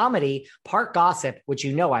 part comedy, part gossip, which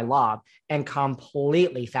you know I love, and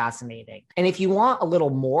completely fascinating. And if you want a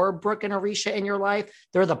little more Brooke and Arisha in your life,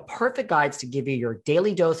 they're the perfect guides to give you your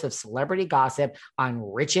daily dose of celebrity gossip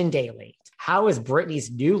on Rich and Daily. How is Britney's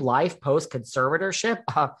new life post-conservatorship?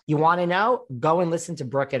 You want to know? Go and listen to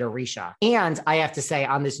Brooke and Arisha. And I have to say,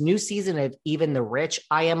 on this new season of Even the Rich,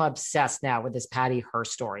 I am obsessed now with this Patty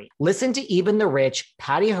Hearst story. Listen to Even the Rich,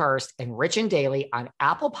 Patty Hearst, and Rich and Daily on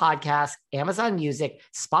Apple Podcasts, Amazon Music,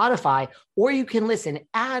 Spotify, or you can listen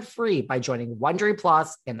ad-free by joining Wondery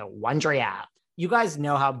Plus in the Wondery app. You guys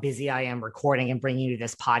know how busy I am recording and bringing you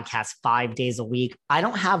this podcast 5 days a week. I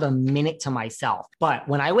don't have a minute to myself, but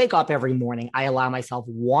when I wake up every morning, I allow myself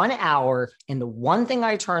 1 hour. And the one thing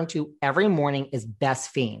I turn to every morning is Best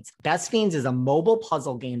Fiends. Best Fiends is a mobile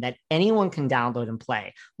puzzle game that anyone can download and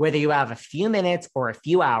play. Whether you have a few minutes or a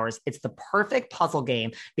few hours, it's the perfect puzzle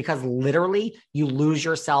game because literally you lose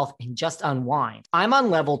yourself and just unwind. I'm on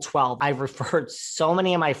level 12. I've referred so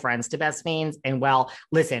many of my friends to Best Fiends, and well,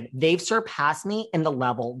 listen, they've surpassed me in the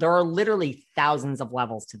level. There are literally thousands of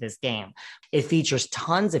levels to this game. It features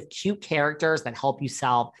tons of cute characters that help you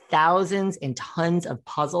solve thousands and tons of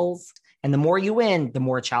puzzles. And the more you win, the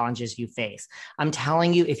more challenges you face. I'm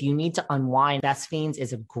telling you, if you need to unwind, Best Fiends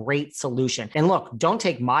is a great solution. And look, don't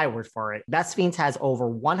take my word for it. Best Fiends has over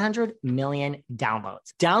 100 million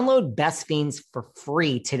downloads. Download Best Fiends for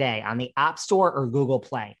free today on the App Store or Google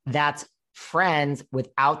Play. That's friends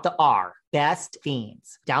without the R. Best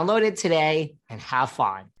Fiends. Download it today and have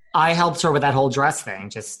fun. I helped her with that whole dress thing,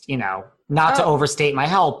 just, not to overstate my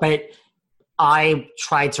help, but I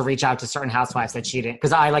tried to reach out to certain housewives that she didn't,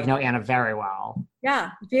 because I know Anna very well.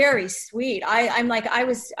 Yeah, very sweet. Amazing.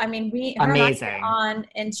 On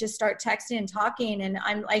and just start texting and talking. And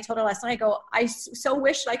I told her last night, I so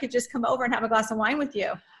wish I could just come over and have a glass of wine with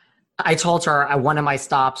you. I told her one of my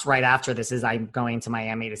stops right after this is I'm going to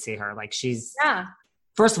Miami to see her.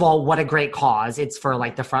 First of all, what a great cause. It's for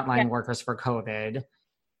the frontline workers for COVID.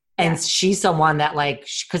 And she's someone that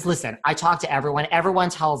because listen, I talk to everyone. Everyone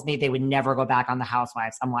tells me they would never go back on the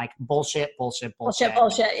Housewives. I'm like, bullshit.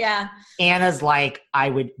 Yeah. Anna's I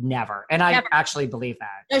would never. And I actually believe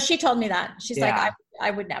that. No, she told me that. She's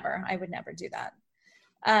I would never do that.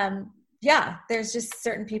 There's just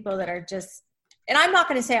certain people that are just, and I'm not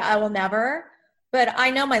going to say I will never, but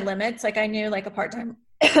I know my limits. I knew a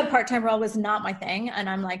part-time role was not my thing. And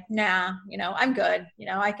I'm like, nah, I'm good.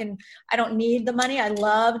 I don't need the money. I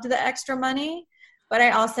loved the extra money, but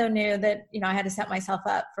I also knew that, I had to set myself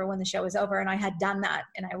up for when the show was over, and I had done that.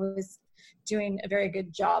 And I was doing a very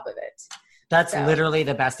good job of it. That's literally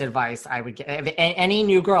the best advice I would give. Any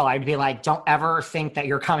new girl, I'd be like, don't ever think that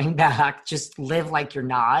you're coming back. Just live like you're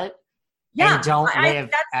not. Yeah, and don't live.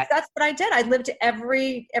 That's what I did. I lived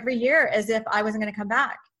every year as if I wasn't going to come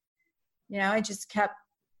back. You know, I just kept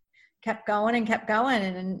going and kept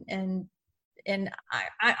going, and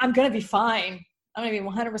I'm going to be fine. I'm going to be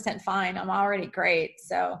 100% fine. I'm already great.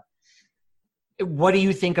 So. What do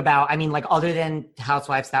you think about, I mean, like other than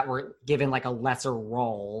housewives that were given like a lesser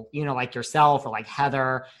role, you know, like yourself or like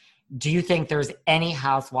Heather, do you think there's any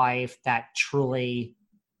housewife that truly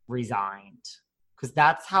resigned? Because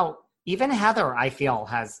that's how, even Heather, I feel,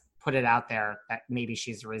 has put it out there that maybe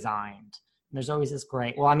she's resigned. And there's always this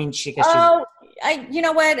great, well, I mean, you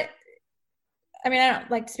know what? I mean, I don't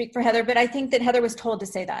like to speak for Heather, but I think that Heather was told to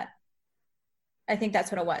say that. I think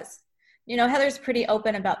that's what it was. You know, Heather's pretty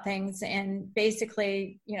open about things. And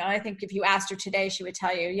basically, you know, I think if you asked her today, she would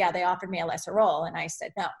tell you, yeah, they offered me a lesser role. And I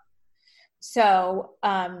said, no. So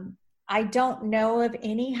I don't know of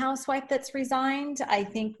any housewife that's resigned. I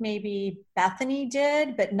think maybe Bethany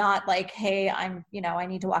did, but not like, hey, I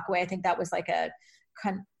need to walk away. I think that was like a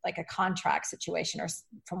contract situation, or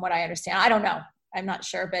from what I understand. I don't know. I'm not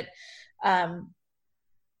sure, but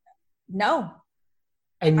no.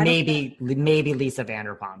 And maybe Lisa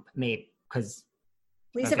Vanderpump, maybe. Because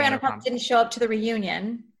Lisa Vanderpump didn't show up to the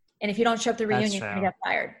reunion. And if you don't show up to the reunion, you're going to get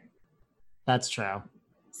fired. That's true.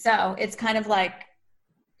 So it's kind of like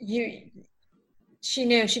she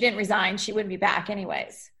knew she didn't resign. She wouldn't be back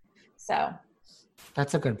anyways. So.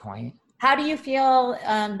 That's a good point. How do you feel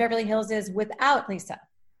Beverly Hills is without Lisa?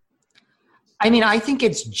 I mean, I think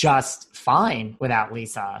it's just fine without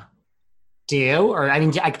Lisa. Do you? Or, I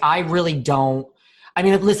mean, I really don't. I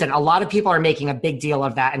mean, listen, a lot of people are making a big deal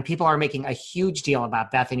of that, and people are making a huge deal about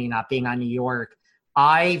Bethany not being on New York.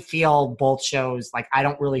 I feel both shows, like, I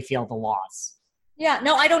don't really feel the loss. Yeah,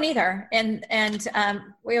 no, I don't either. And I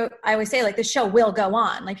always say, like, the show will go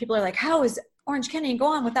on. Like, people are like, how is Orange County go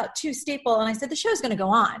on without two staple? And I said, the show's going to go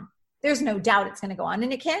on. There's no doubt it's going to go on,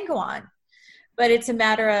 and it can go on. But it's a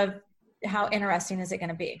matter of how interesting is it going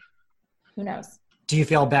to be? Who knows? Do you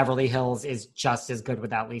feel Beverly Hills is just as good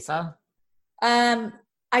without Lisa?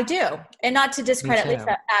 I do. And not to discredit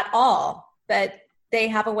Lisa at all, but they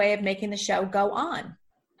have a way of making the show go on.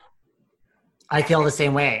 I feel the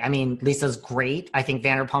same way. I mean, Lisa's great. I think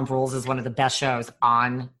Vanderpump Rules is one of the best shows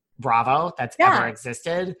on Bravo that's ever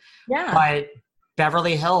existed. Yeah. But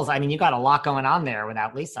Beverly Hills, I mean, you got a lot going on there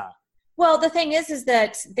without Lisa. Well, the thing is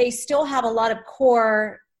that they still have a lot of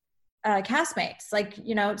core castmates, like,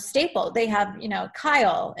 you know, staple. They have, you know,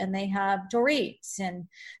 Kyle, and they have Dorit, and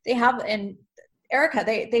they have, and Erica,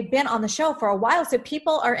 they've been on the show for a while. So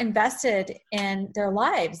people are invested in their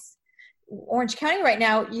lives. Orange County right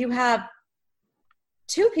now, you have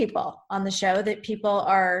two people on the show that people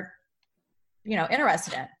are, you know,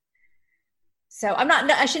 interested in. So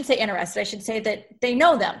I shouldn't say interested. I should say that they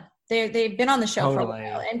know them. They've been on the show for a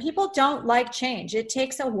while, and people don't like change. It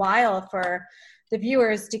takes a while for the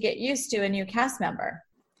viewers to get used to a new cast member.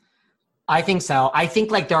 I think so. I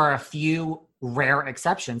think like there are a few rare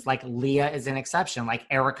exceptions. Like Leah is an exception. Like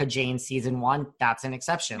Erica Jane season 1, that's an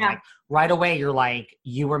exception. Yeah. Like right away, you're like,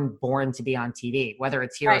 you were born to be on TV, whether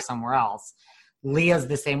it's here or somewhere else. Leah's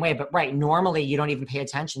the same way. But normally you don't even pay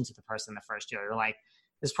attention to the person the first year. You're like,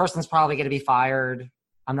 this person's probably going to be fired.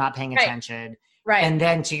 I'm not paying attention. Right. And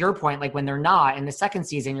then to your point, like when they're not in the second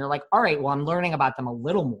season, you're like, all right, well, I'm learning about them a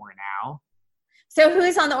little more now. So who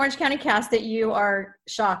is on the Orange County cast that you are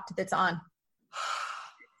shocked that's on?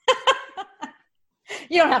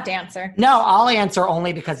 You don't have to answer. No, I'll answer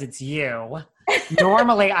only because it's you.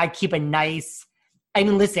 Normally, I keep a nice, I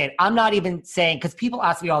mean, listen, I'm not even saying, because people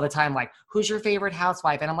ask me all the time, like, who's your favorite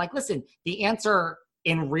housewife? And I'm like, listen, the answer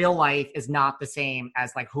in real life is not the same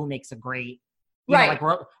as like who makes a great, you know, like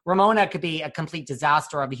Ramona could be a complete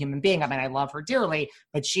disaster of a human being. I mean, I love her dearly,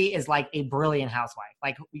 but she is like a brilliant housewife.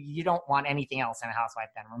 Like you don't want anything else in a housewife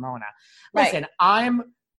than Ramona. Listen,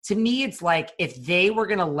 to me, it's like if they were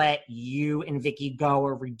going to let you and Vicky go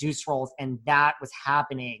or reduce roles and that was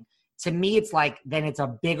happening, to me, it's like, then it's a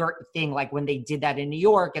bigger thing. Like when they did that in New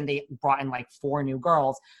York and they brought in like 4 new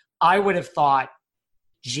girls, I would have thought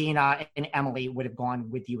Gina and Emily would have gone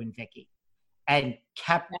with you and Vicky and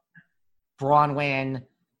kept Bronwyn,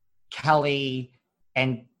 Kelly,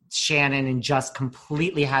 and Shannon and just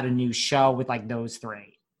completely had a new show with like those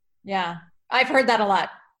 3. Yeah. I've heard that a lot.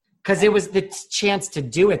 Because it was the chance to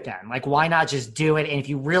do it then. Like, why not just do it? And if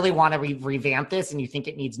you really want to revamp this and you think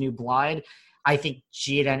it needs new blood, I think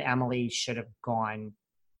Gina and Emily should have gone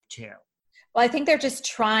too. Well, I think they're just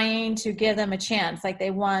trying to give them a chance. Like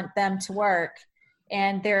they want them to work.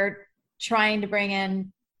 And they're trying to bring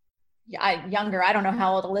in younger. I don't know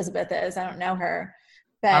how old Elizabeth is. I don't know her.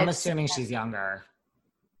 But I'm assuming she's younger.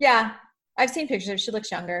 Yeah, I've seen pictures. She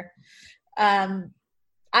looks younger.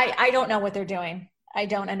 I don't know what they're doing. I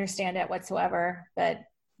don't understand it whatsoever, but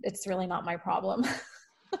it's really not my problem.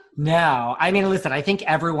 No, I mean, listen, I think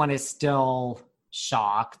everyone is still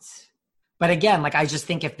shocked. But again, like, I just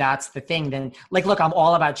think if that's the thing, then like, look, I'm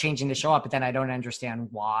all about changing the show up, but then I don't understand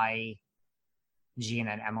why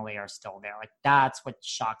Gina and Emily are still there. Like, that's what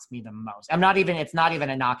shocks me the most. It's not even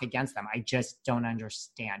a knock against them. I just don't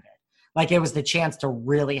understand it. Like, it was the chance to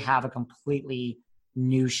really have a completely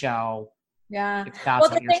new show. Yeah. Well,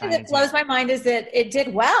 the thing that blows my mind is that it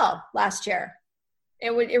did well last year. It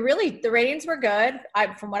really, the ratings were good,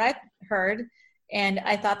 from what I heard, and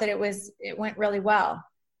I thought that it went really well.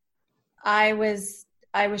 I was,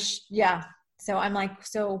 yeah. So I'm like,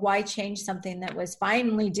 so why change something that was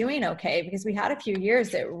finally doing okay? Because we had a few years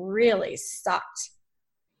that really sucked.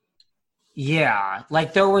 Yeah,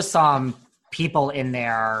 like there were some people in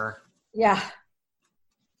there. Yeah.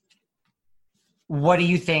 What do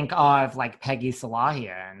you think of like Peggy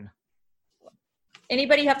Salahian?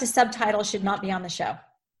 Anybody who have to subtitle should not be on the show.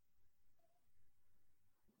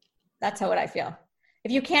 That's what I feel.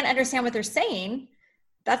 If you can't understand what they're saying,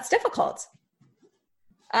 that's difficult.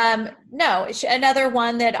 No, another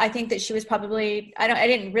one that I think that she was probably, I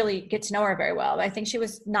didn't really get to know her very well. I think she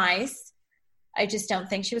was nice. I just don't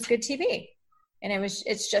think she was good TV. And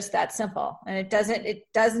it's just that simple. And it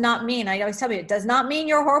does not mean, I always tell you, it does not mean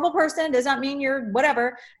you're a horrible person. It does not mean you're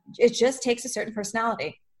whatever. It just takes a certain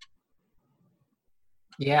personality.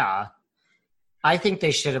 Yeah. I think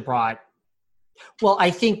they should have brought, well,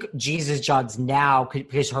 I think Jesus Judd's now,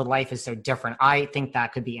 because her life is so different, I think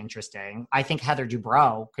that could be interesting. I think Heather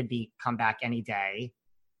Dubrow could come back any day.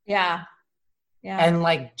 Yeah. Yeah. And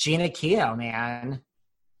like Gina Keogh, man.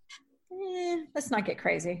 Let's not get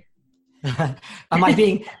crazy. Am I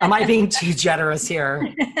being too generous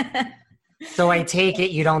here? So I take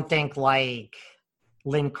it you don't think like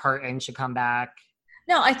Lynn Curtin should come back?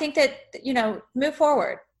 No, I think that, move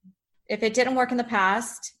forward. If it didn't work in the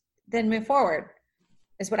past, then move forward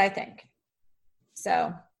is what I think.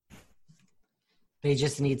 So. They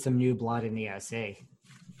just need some new blood in the SC.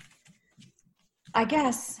 I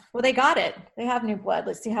guess. Well, they got it. They have new blood.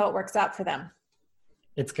 Let's see how it works out for them.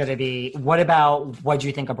 It's going to be, what do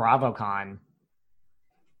you think of BravoCon?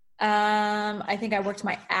 I think I worked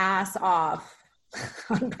my ass off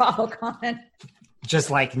on BravoCon.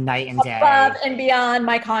 Just like night and day. Above and beyond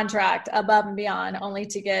my contract, above and beyond, only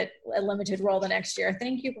to get a limited role the next year.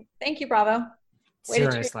 Thank you, Bravo.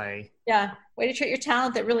 Seriously. Way to treat your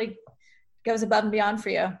talent that really goes above and beyond for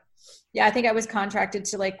you. Yeah, I think I was contracted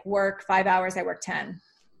to like work 5 hours. I worked 10.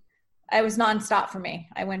 It was nonstop for me.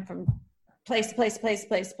 I went from place to place, place to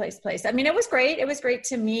place to place to place. I mean, it was great. It was great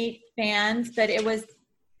to meet fans, but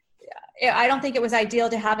I don't think it was ideal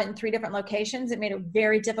to have it in 3 different locations. It made it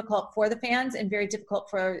very difficult for the fans and very difficult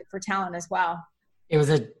for talent as well.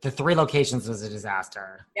 The 3 locations was a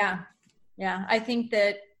disaster. Yeah. Yeah. I think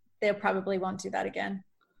that they probably won't do that again.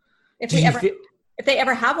 If they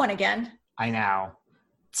ever have one again. I know.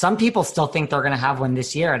 Some people still think they're going to have one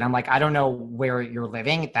this year. And I'm like, I don't know where you're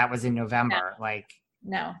living. That was in November.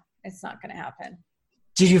 No, it's not going to happen.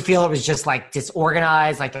 Did you feel it was just like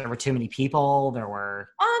disorganized? Like there were too many people?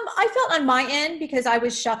 I felt on my end because I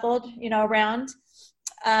was shuffled, around.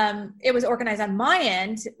 It was organized on my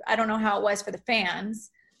end. I don't know how it was for the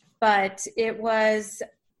fans, but it was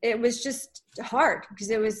just hard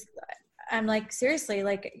because I'm like, seriously,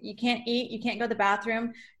 like you can't eat, you can't go to the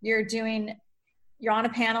bathroom. You're on a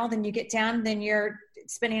panel, then you get down, then you're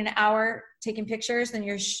spending an hour taking pictures, then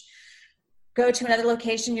you're go to another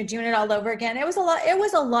location, you're doing it all over again. It was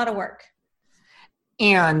a lot of work.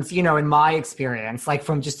 And, in my experience, like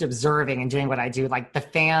from just observing and doing what I do, like the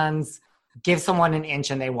fans give someone an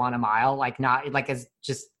inch and they want a mile, like not like it's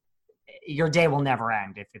just your day will never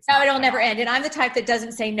end if it's no, it'll never end. And I'm the type that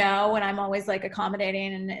doesn't say no, and I'm always like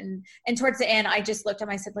accommodating. And towards the end, I just looked at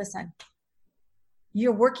him. I said, listen,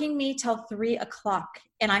 you're working me till 3:00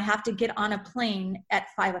 and I have to get on a plane at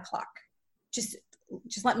 5:00. Just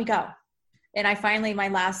let me go. And I finally, my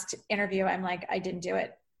last interview, I'm like, I didn't do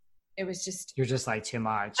it. It was just. You're just like too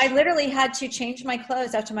much. I literally had to change my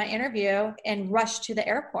clothes after my interview and rush to the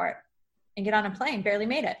airport and get on a plane. Barely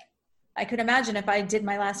made it. I could imagine if I did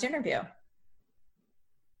my last interview.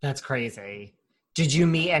 That's crazy. Did you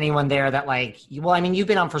meet anyone there that you've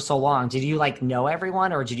been on for so long. Did you know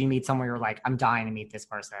everyone, or did you meet someone you're like, I'm dying to meet this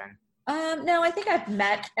person? No, I think I've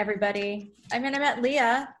met everybody. I mean, I met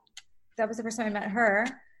Leah. That was the first time I met her.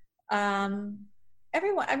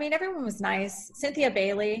 everyone was nice. Cynthia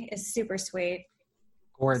Bailey is super sweet.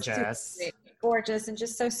 Gorgeous. Super sweet. Gorgeous and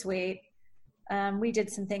just so sweet. We did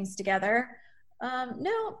some things together.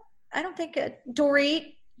 No, I don't think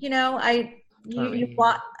Dorit, you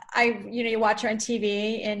watch her on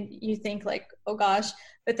TV and you think like, oh gosh,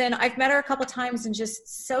 but then I've met her a couple times and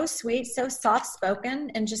just so sweet, so soft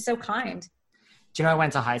spoken and just so kind. Do you know I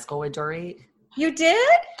went to high school with Dorit? You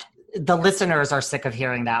did? The listeners are sick of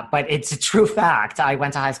hearing that, but it's a true fact. I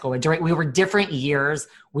went to high school with Dorit. We were different years.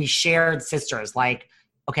 We shared sisters. Like,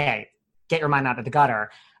 okay, get your mind out of the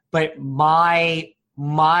gutter. But my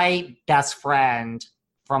best friend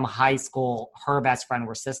from high school, her best friend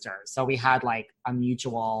were sisters. So we had like a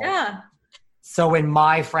mutual. Yeah. So when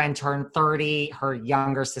my friend turned 30, her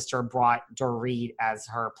younger sister brought Dorit as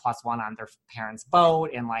her plus one on their parents'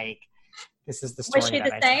 boat. And like, this is the story. Was she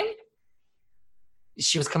the same?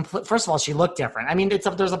 She was complete. First of all, she looked different. I mean,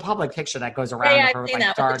 there's a public picture that goes around of her with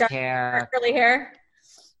like dark hair. Curly hair.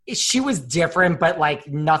 She was different, but like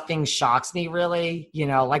nothing shocks me really.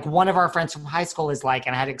 Like one of our friends from high school is like,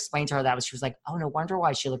 and I had to explain to her that she was like, oh, no wonder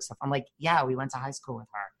why she looks so. I'm like, yeah, we went to high school with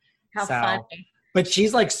her. How funny. But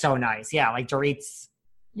she's like so nice. Yeah. Like Dorit's.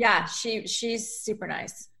 Yeah. She's super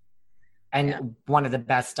nice. And one of the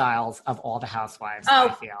best styles of all the housewives, I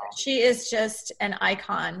feel. She is just an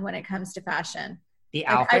icon when it comes to fashion. The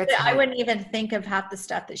outfits. I wouldn't even think of half the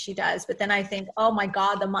stuff that she does, but then I think, oh my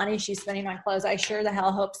God, the money she's spending on clothes. I sure the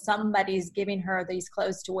hell hope somebody's giving her these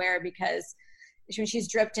clothes to wear because she's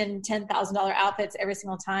dripped in $10,000 outfits every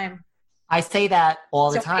single time. I say that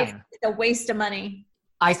all the time. It's a waste of money.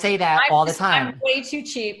 I say that all the time. I'm way too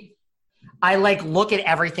cheap. I like look at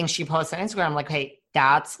everything she posts on Instagram. I'm like, hey,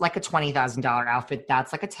 that's like a $20,000 outfit.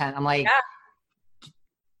 That's like a 10. I'm like,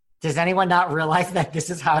 does anyone not realize that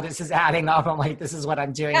this is how this is adding up? I'm like, this is what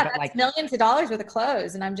I'm doing. Yeah, but that's like millions of dollars worth of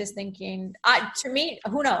clothes. And I'm just thinking, to me,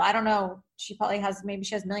 who knows? I don't know. She probably maybe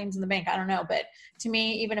she has millions in the bank. I don't know. But to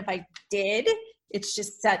me, even if I did, it's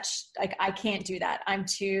just such, like, I can't do that. I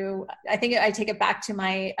think I take it back to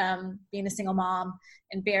my being a single mom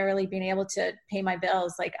and barely being able to pay my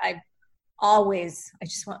bills. Like I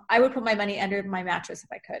would put my money under my mattress if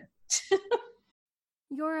I could.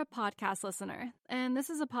 You're a podcast listener, and this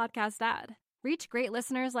is a podcast ad. Reach great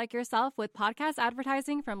listeners like yourself with podcast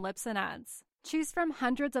advertising from Libsyn Ads. Choose from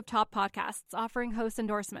hundreds of top podcasts offering host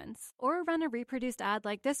endorsements, or run a reproduced ad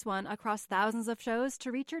like this one across thousands of shows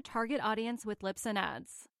to reach your target audience with Libsyn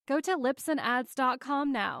Ads. Go to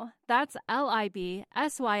libsynads.com now. That's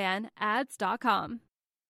LIBSYN ads.com.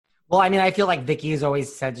 Well, I mean, I feel like Vicki has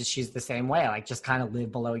always said that she's the same way, like just kind of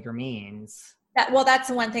live below your means. That's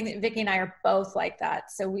the one thing that Vicki and I are both like that.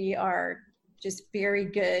 So we are just very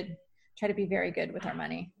good, try to be very good with our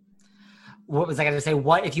money. What was I going to say?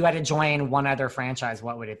 What if you had to join one other franchise,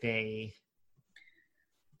 what would it be?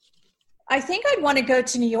 I think I'd want to go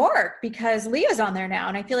to New York because Leah's on there now.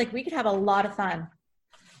 And I feel like we could have a lot of fun.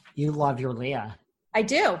 You love your Leah. I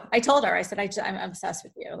do. I told her, I said, I'm obsessed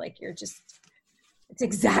with you. Like it's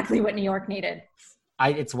exactly what New York needed.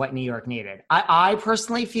 It's what New York needed. I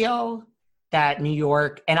personally feel that New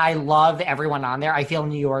York, and I love everyone on there, I feel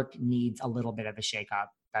New York needs a little bit of a shakeup.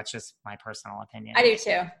 That's just my personal opinion. I do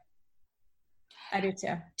too.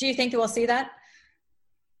 Do you think that we'll see that?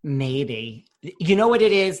 Maybe. You know what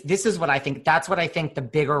it is? This is what I think. That's what I think the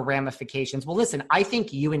bigger ramifications. Well, listen, I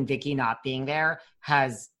think you and Vicki not being there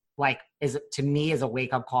is to me is a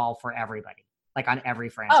wake up call for everybody, like on every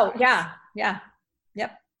franchise. Oh yeah. Yeah.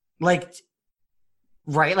 Yep. Like,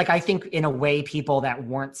 right. Like I think in a way people that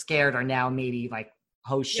weren't scared are now maybe like,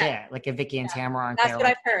 oh shit. Yeah. Like if Vicki and Tamara aren't there. That's what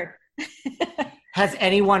I've heard. Has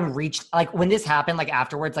anyone reached, like when this happened, like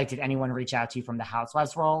afterwards, like did anyone reach out to you from the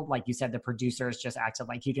Housewives world? Like you said, the producers just acted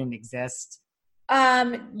like you didn't exist.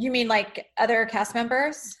 You mean like other cast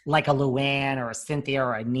members? Like a Luann or a Cynthia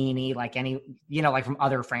or a Nene, like any, like from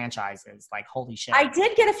other franchises, like holy shit. I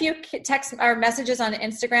did get a few texts or messages on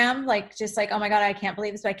Instagram, like just like, oh my God, I can't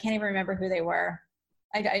believe this, but I can't even remember who they were.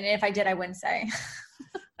 If I did, I wouldn't say.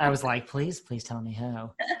 I was like, please tell me who.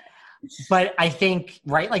 But I think,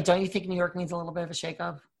 right? Like, don't you think New York needs a little bit of a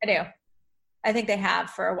shakeup? I do. I think they have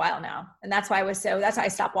for a while now. And that's why that's why I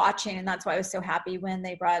stopped watching. And that's why I was so happy when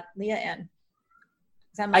they brought Leah in.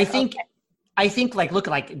 Like, I think like, look,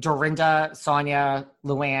 like Dorinda, Sonia,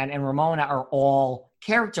 Luann, and Ramona are all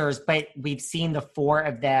characters, but we've seen the four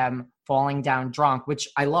of them falling down drunk, which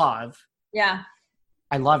I love. Yeah.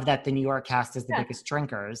 I love that the New York cast is the biggest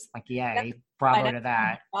drinkers. Like, yay. Bravo to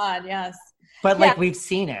that. God, yes. But like, we've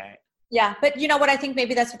seen it. Yeah. But you know what? I think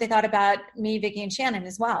maybe that's what they thought about me, Vicki, and Shannon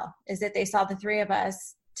as well, is that they saw the three of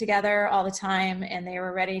us together all the time and they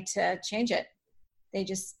were ready to change it. They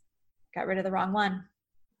just got rid of the wrong one.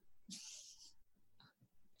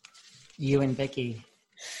 You and Vicky.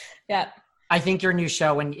 Yeah. I think your new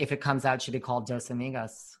show, if it comes out, should be called Dos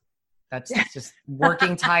Amigas. That's just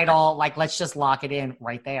working title. Like, let's just lock it in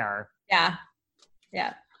right there. Yeah.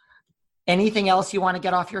 Yeah. Anything else you want to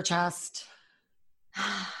get off your chest?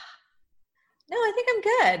 No, I think I'm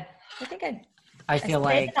good. I feel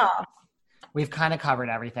like we've kind of covered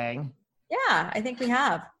everything. Yeah, I think we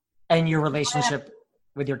have. And your relationship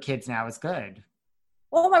with your kids now is good.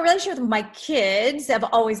 Well, my relationship with my kids have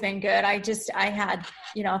always been good. I had,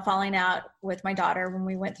 a falling out with my daughter when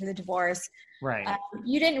we went through the divorce. Right.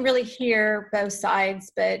 You didn't really hear both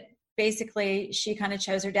sides, but basically she kind of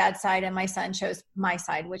chose her dad's side and my son chose my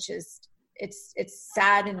side, which is, it's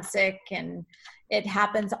sad and sick and it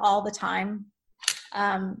happens all the time.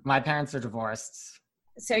 My parents are divorced.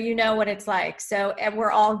 So you know what it's like. So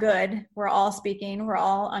we're all good. We're all speaking. We're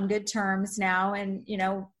all on good terms now. And,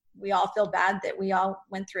 we all feel bad that we all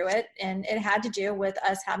went through it. And it had to do with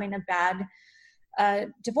us having a bad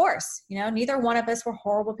divorce. Neither one of us were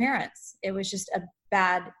horrible parents. It was just a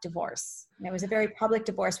bad divorce. And it was a very public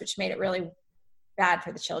divorce, which made it really bad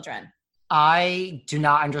for the children. I do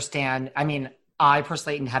not understand. I mean, I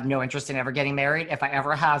personally have no interest in ever getting married. If I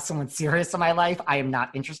ever have someone serious in my life, I am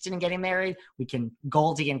not interested in getting married. We can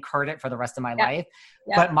Goldie and Kurt it for the rest of my life.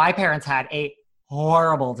 Yeah. But my parents had a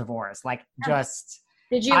horrible divorce.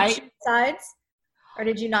 Did you choose sides? Or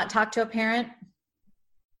did you not talk to a parent?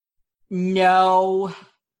 No.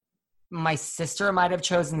 My sister might have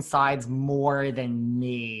chosen sides more than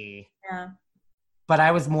me. Yeah. But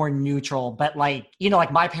I was more neutral. But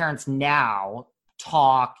my parents now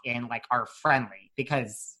talk and are friendly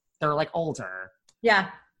because they're older. Yeah.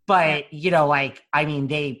 But,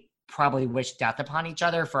 they probably wish death upon each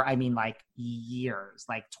other for, years,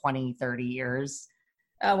 20, 30 years.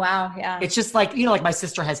 Oh, wow. Yeah. It's just my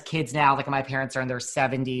sister has kids now, my parents are in their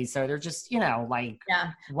 70s. So they're just, Yeah.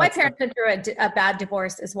 My parents went through a bad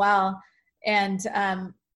divorce as well. And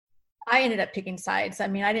I ended up picking sides. I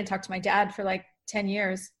didn't talk to my dad for 10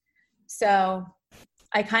 years. So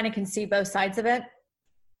I kind of can see both sides of it.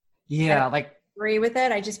 Yeah. I agree with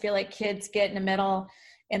it. I just feel like kids get in the middle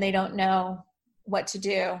and they don't know what to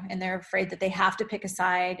do. And they're afraid that they have to pick a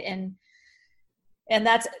side. And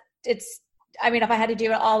if I had to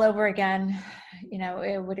do it all over again,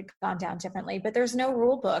 it would have gone down differently, but there's no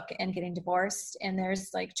rule book in getting divorced. And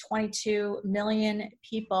there's 22 million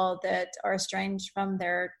people that are estranged from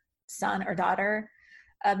their son or daughter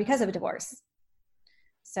because of a divorce.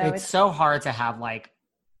 So it's so hard to have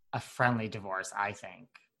a friendly divorce, I think.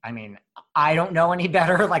 I don't know any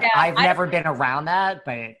better. I've never been around that,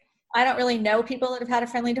 but I don't really know people that have had a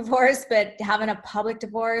friendly divorce, but having a public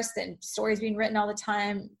divorce and stories being written all the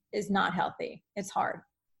time is not healthy. It's hard.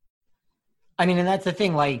 And that's the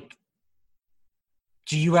thing,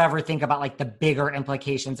 do you ever think about the bigger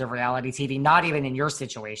implications of reality TV? Not even in your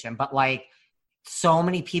situation, but so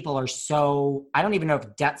many people are I don't even know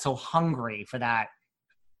if Dett's so hungry for that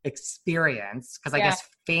experience. Cause I guess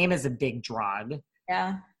fame is a big drug.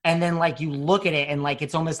 Yeah. And then you look at it and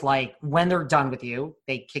it's almost when they're done with you,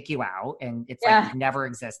 they kick you out and it's you've never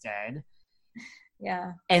existed.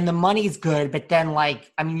 Yeah. And the money's good, but then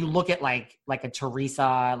you look at a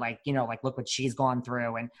Teresa, look what she's gone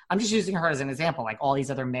through. And I'm just using her as an example, all these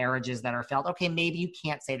other marriages that are failed. Okay, maybe you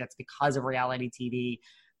can't say that's because of reality TV,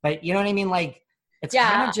 but you know what I mean? It's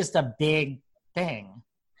kind of just a big thing.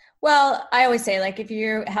 Well, I always say if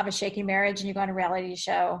you have a shaky marriage and you go on a reality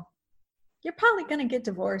show, you're probably going to get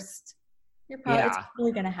divorced. It's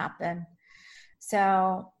probably going to happen.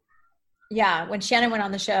 So yeah, when Shannon went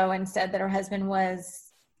on the show and said that her husband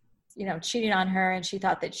was, cheating on her and she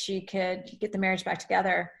thought that she could get the marriage back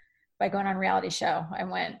together by going on a reality show, I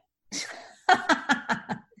went, good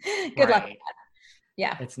luck with that.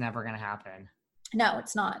 Yeah. It's never going to happen. No,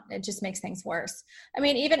 it's not. It just makes things worse.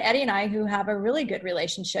 Even Eddie and I, who have a really good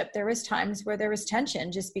relationship, there was times where there was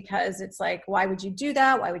tension just because it's why would you do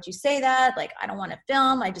that? Why would you say that? I don't want to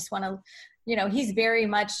film. I just want to, he's very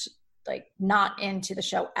much not into the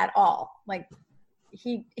show at all.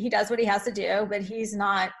 He does what he has to do, but he's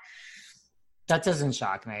not. That doesn't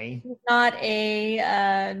shock me. He's not a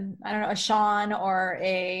Sean or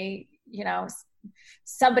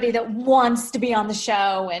somebody that wants to be on the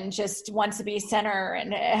show and just wants to be center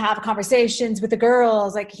and have conversations with the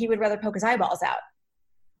girls. He would rather poke his eyeballs out.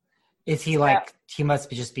 Is he he must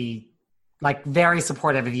be very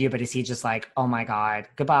supportive of you, but is he just oh my God,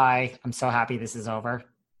 goodbye. I'm so happy this is over.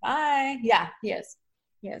 Bye. Yeah, he is.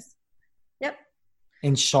 Yep.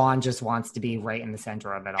 And Sean just wants to be right in the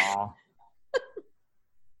center of it all.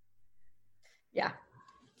 Yeah.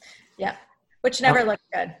 which never looked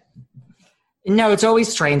good. No, it's always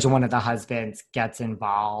strange when one of the husbands gets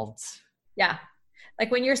involved. Yeah.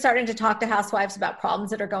 Like when you're starting to talk to housewives about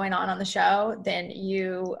problems that are going on the show, then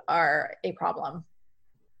you are a problem.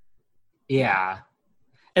 Yeah.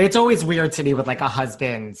 And it's always weird to me with like a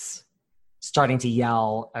husband's starting to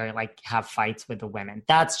yell or like have fights with the women.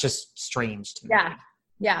 That's just strange to me. Yeah.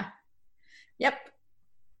 Yeah. Yep.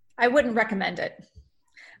 I wouldn't recommend it.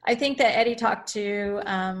 I think that Eddie talked to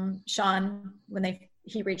Sean when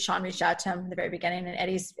Sean reached out to him in the very beginning, and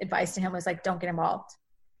Eddie's advice to him was like, don't get involved.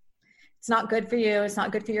 It's not good for you. It's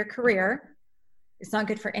not good for your career. It's not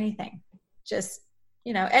good for anything. Just,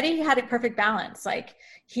 Eddie had a perfect balance. Like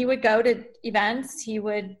he would go to events, he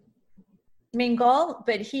would mingle,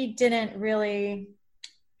 but he didn't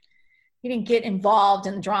get involved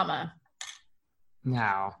in the drama.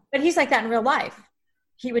 No. But he's like that in real life.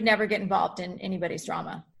 He would never get involved in anybody's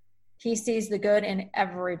drama. He sees the good in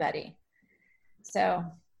everybody. So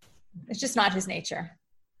it's just not his nature.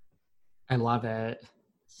 I love it.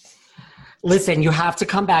 Listen, you have to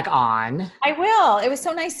come back on. I will. It was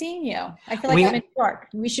so nice seeing you. I feel like I'm in New York.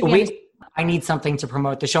 We should be. I need something to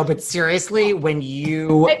promote the show, but seriously, when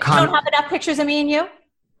you don't have enough pictures of me and you?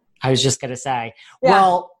 I was just going to say, yeah.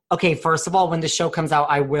 Well, okay, first of all, when the show comes out,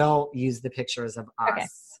 I will use the pictures of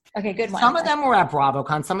us. Okay, good one. Some of them were at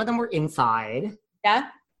BravoCon. Some of them were inside. Yeah.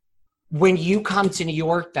 When you come to New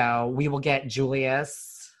York, though, we will get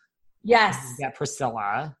Julius. Yes. We'll get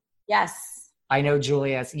Priscilla. Yes. I know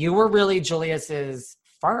Julius. You were really Julius's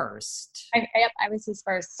first. I was his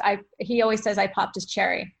first. He always says I popped his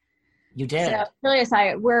cherry. You did. So Julius,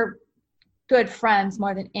 we're good friends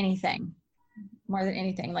more than anything.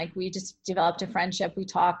 Like we just developed a friendship. We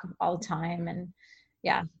talk all the time, and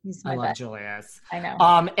yeah, he's my best. I love Julius. I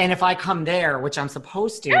know. And if I come there, which I'm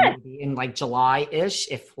supposed to, maybe in like July-ish,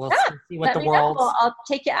 if we'll see what the world. I'll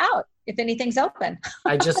take you out if anything's open.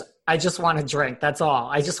 I just want to drink. That's all.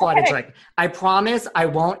 I just want to drink. I promise I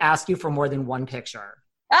won't ask you for more than one picture.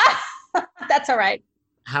 That's all right.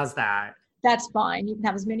 How's that? That's fine. You can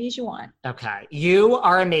have as many as you want. Okay. You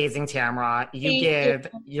are amazing, Tamra.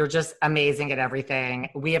 You're just amazing at everything.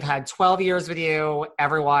 We have had 12 years with you.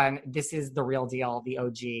 Everyone, this is the real deal, the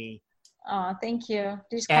OG. Oh, thank you.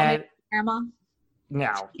 Did you just call me grandma?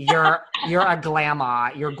 No, you're a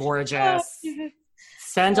glamour. You're gorgeous.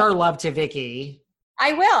 Send our love to Vicky.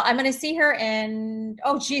 I will. I'm going to see her in,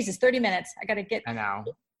 30 minutes. I know.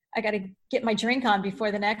 I got to get my drink on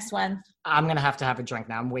before the next one. I'm going to have a drink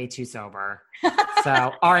now. I'm way too sober.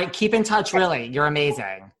 So, all right, keep in touch, really. You're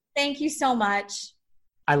amazing. Thank you so much.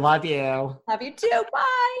 I love you. Love you too.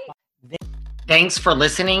 Bye. Thanks for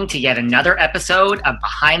listening to yet another episode of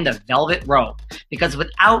Behind the Velvet Rope. Because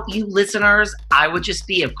without you listeners, I would just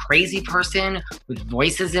be a crazy person with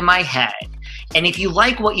voices in my head. And if you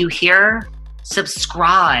like what you hear,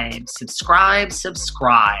 subscribe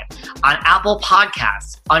on Apple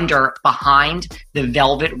Podcasts under Behind the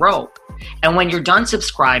Velvet Rope. And when you're done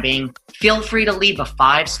subscribing, feel free to leave a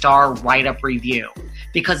 5-star write-up review,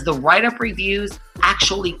 because the write-up reviews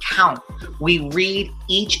actually count. We read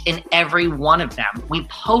each and every one of them. We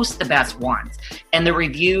post the best ones, and the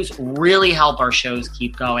reviews really help our shows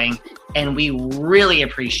keep going. And we really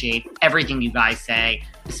appreciate everything you guys say,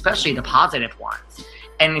 especially the positive ones.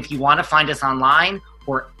 And if you want to find us online,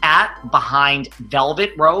 we're at Behind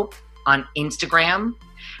Velvet Rope on Instagram.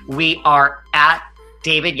 We are at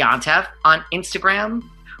David Yontef on Instagram.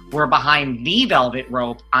 We're Behind the Velvet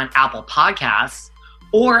Rope on Apple Podcasts.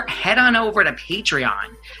 Or head on over to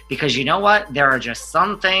Patreon, because you know what? There are just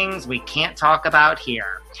some things we can't talk about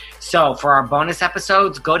here. So for our bonus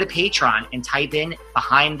episodes, go to Patreon and type in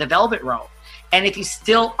Behind the Velvet Rope. And if you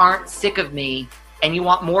still aren't sick of me, and you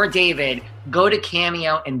want more David, go to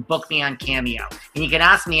Cameo and book me on Cameo. And you can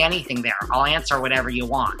ask me anything there. I'll answer whatever you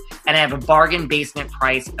want. And I have a bargain basement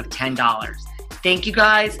price of $10. Thank you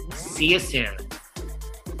guys. See you soon.